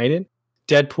 X-Men United,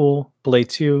 Deadpool, Blade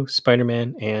 2,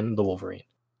 Spider-Man, and the Wolverine.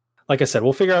 Like I said,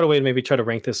 we'll figure out a way to maybe try to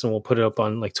rank this, and we'll put it up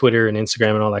on like Twitter and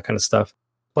Instagram and all that kind of stuff.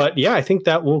 But yeah, I think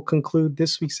that will conclude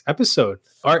this week's episode.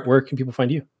 Art, where can people find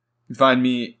you? You can find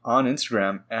me on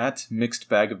Instagram at Mixed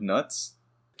Bag of Nuts.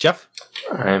 Jeff?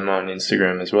 I'm on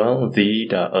Instagram as well,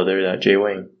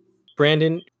 the.other.jwayne.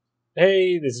 Brandon?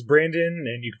 Hey, this is Brandon,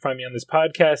 and you can find me on this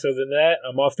podcast. Other than that,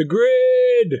 I'm off the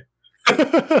grid.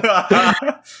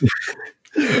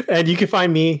 And you can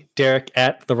find me, Derek,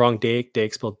 at The Wrong Dayk,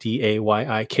 Dayk spelled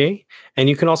Dayk. And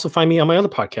you can also find me on my other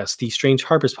podcast, the Strange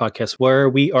Harbors podcast, where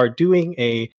we are doing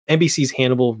a NBC's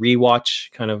Hannibal rewatch,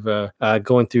 kind of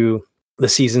going through the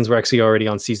seasons. We're actually already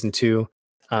on season 2,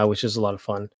 which is a lot of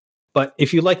fun. But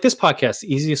if you like this podcast,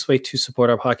 the easiest way to support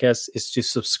our podcast is to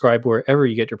subscribe wherever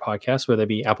you get your podcasts, whether it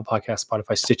be Apple Podcasts,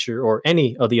 Spotify, Stitcher, or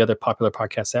any of the other popular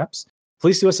podcast apps.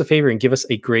 please do us a favor and give us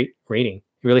a great rating.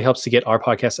 It really helps to get our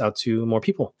podcast out to more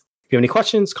people. If you have any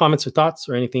questions, comments, or thoughts,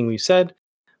 or anything we've said,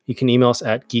 you can email us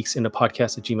at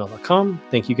geeksinthepodcast@gmail.com.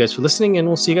 Thank you guys for listening, and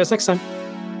we'll see you guys next time.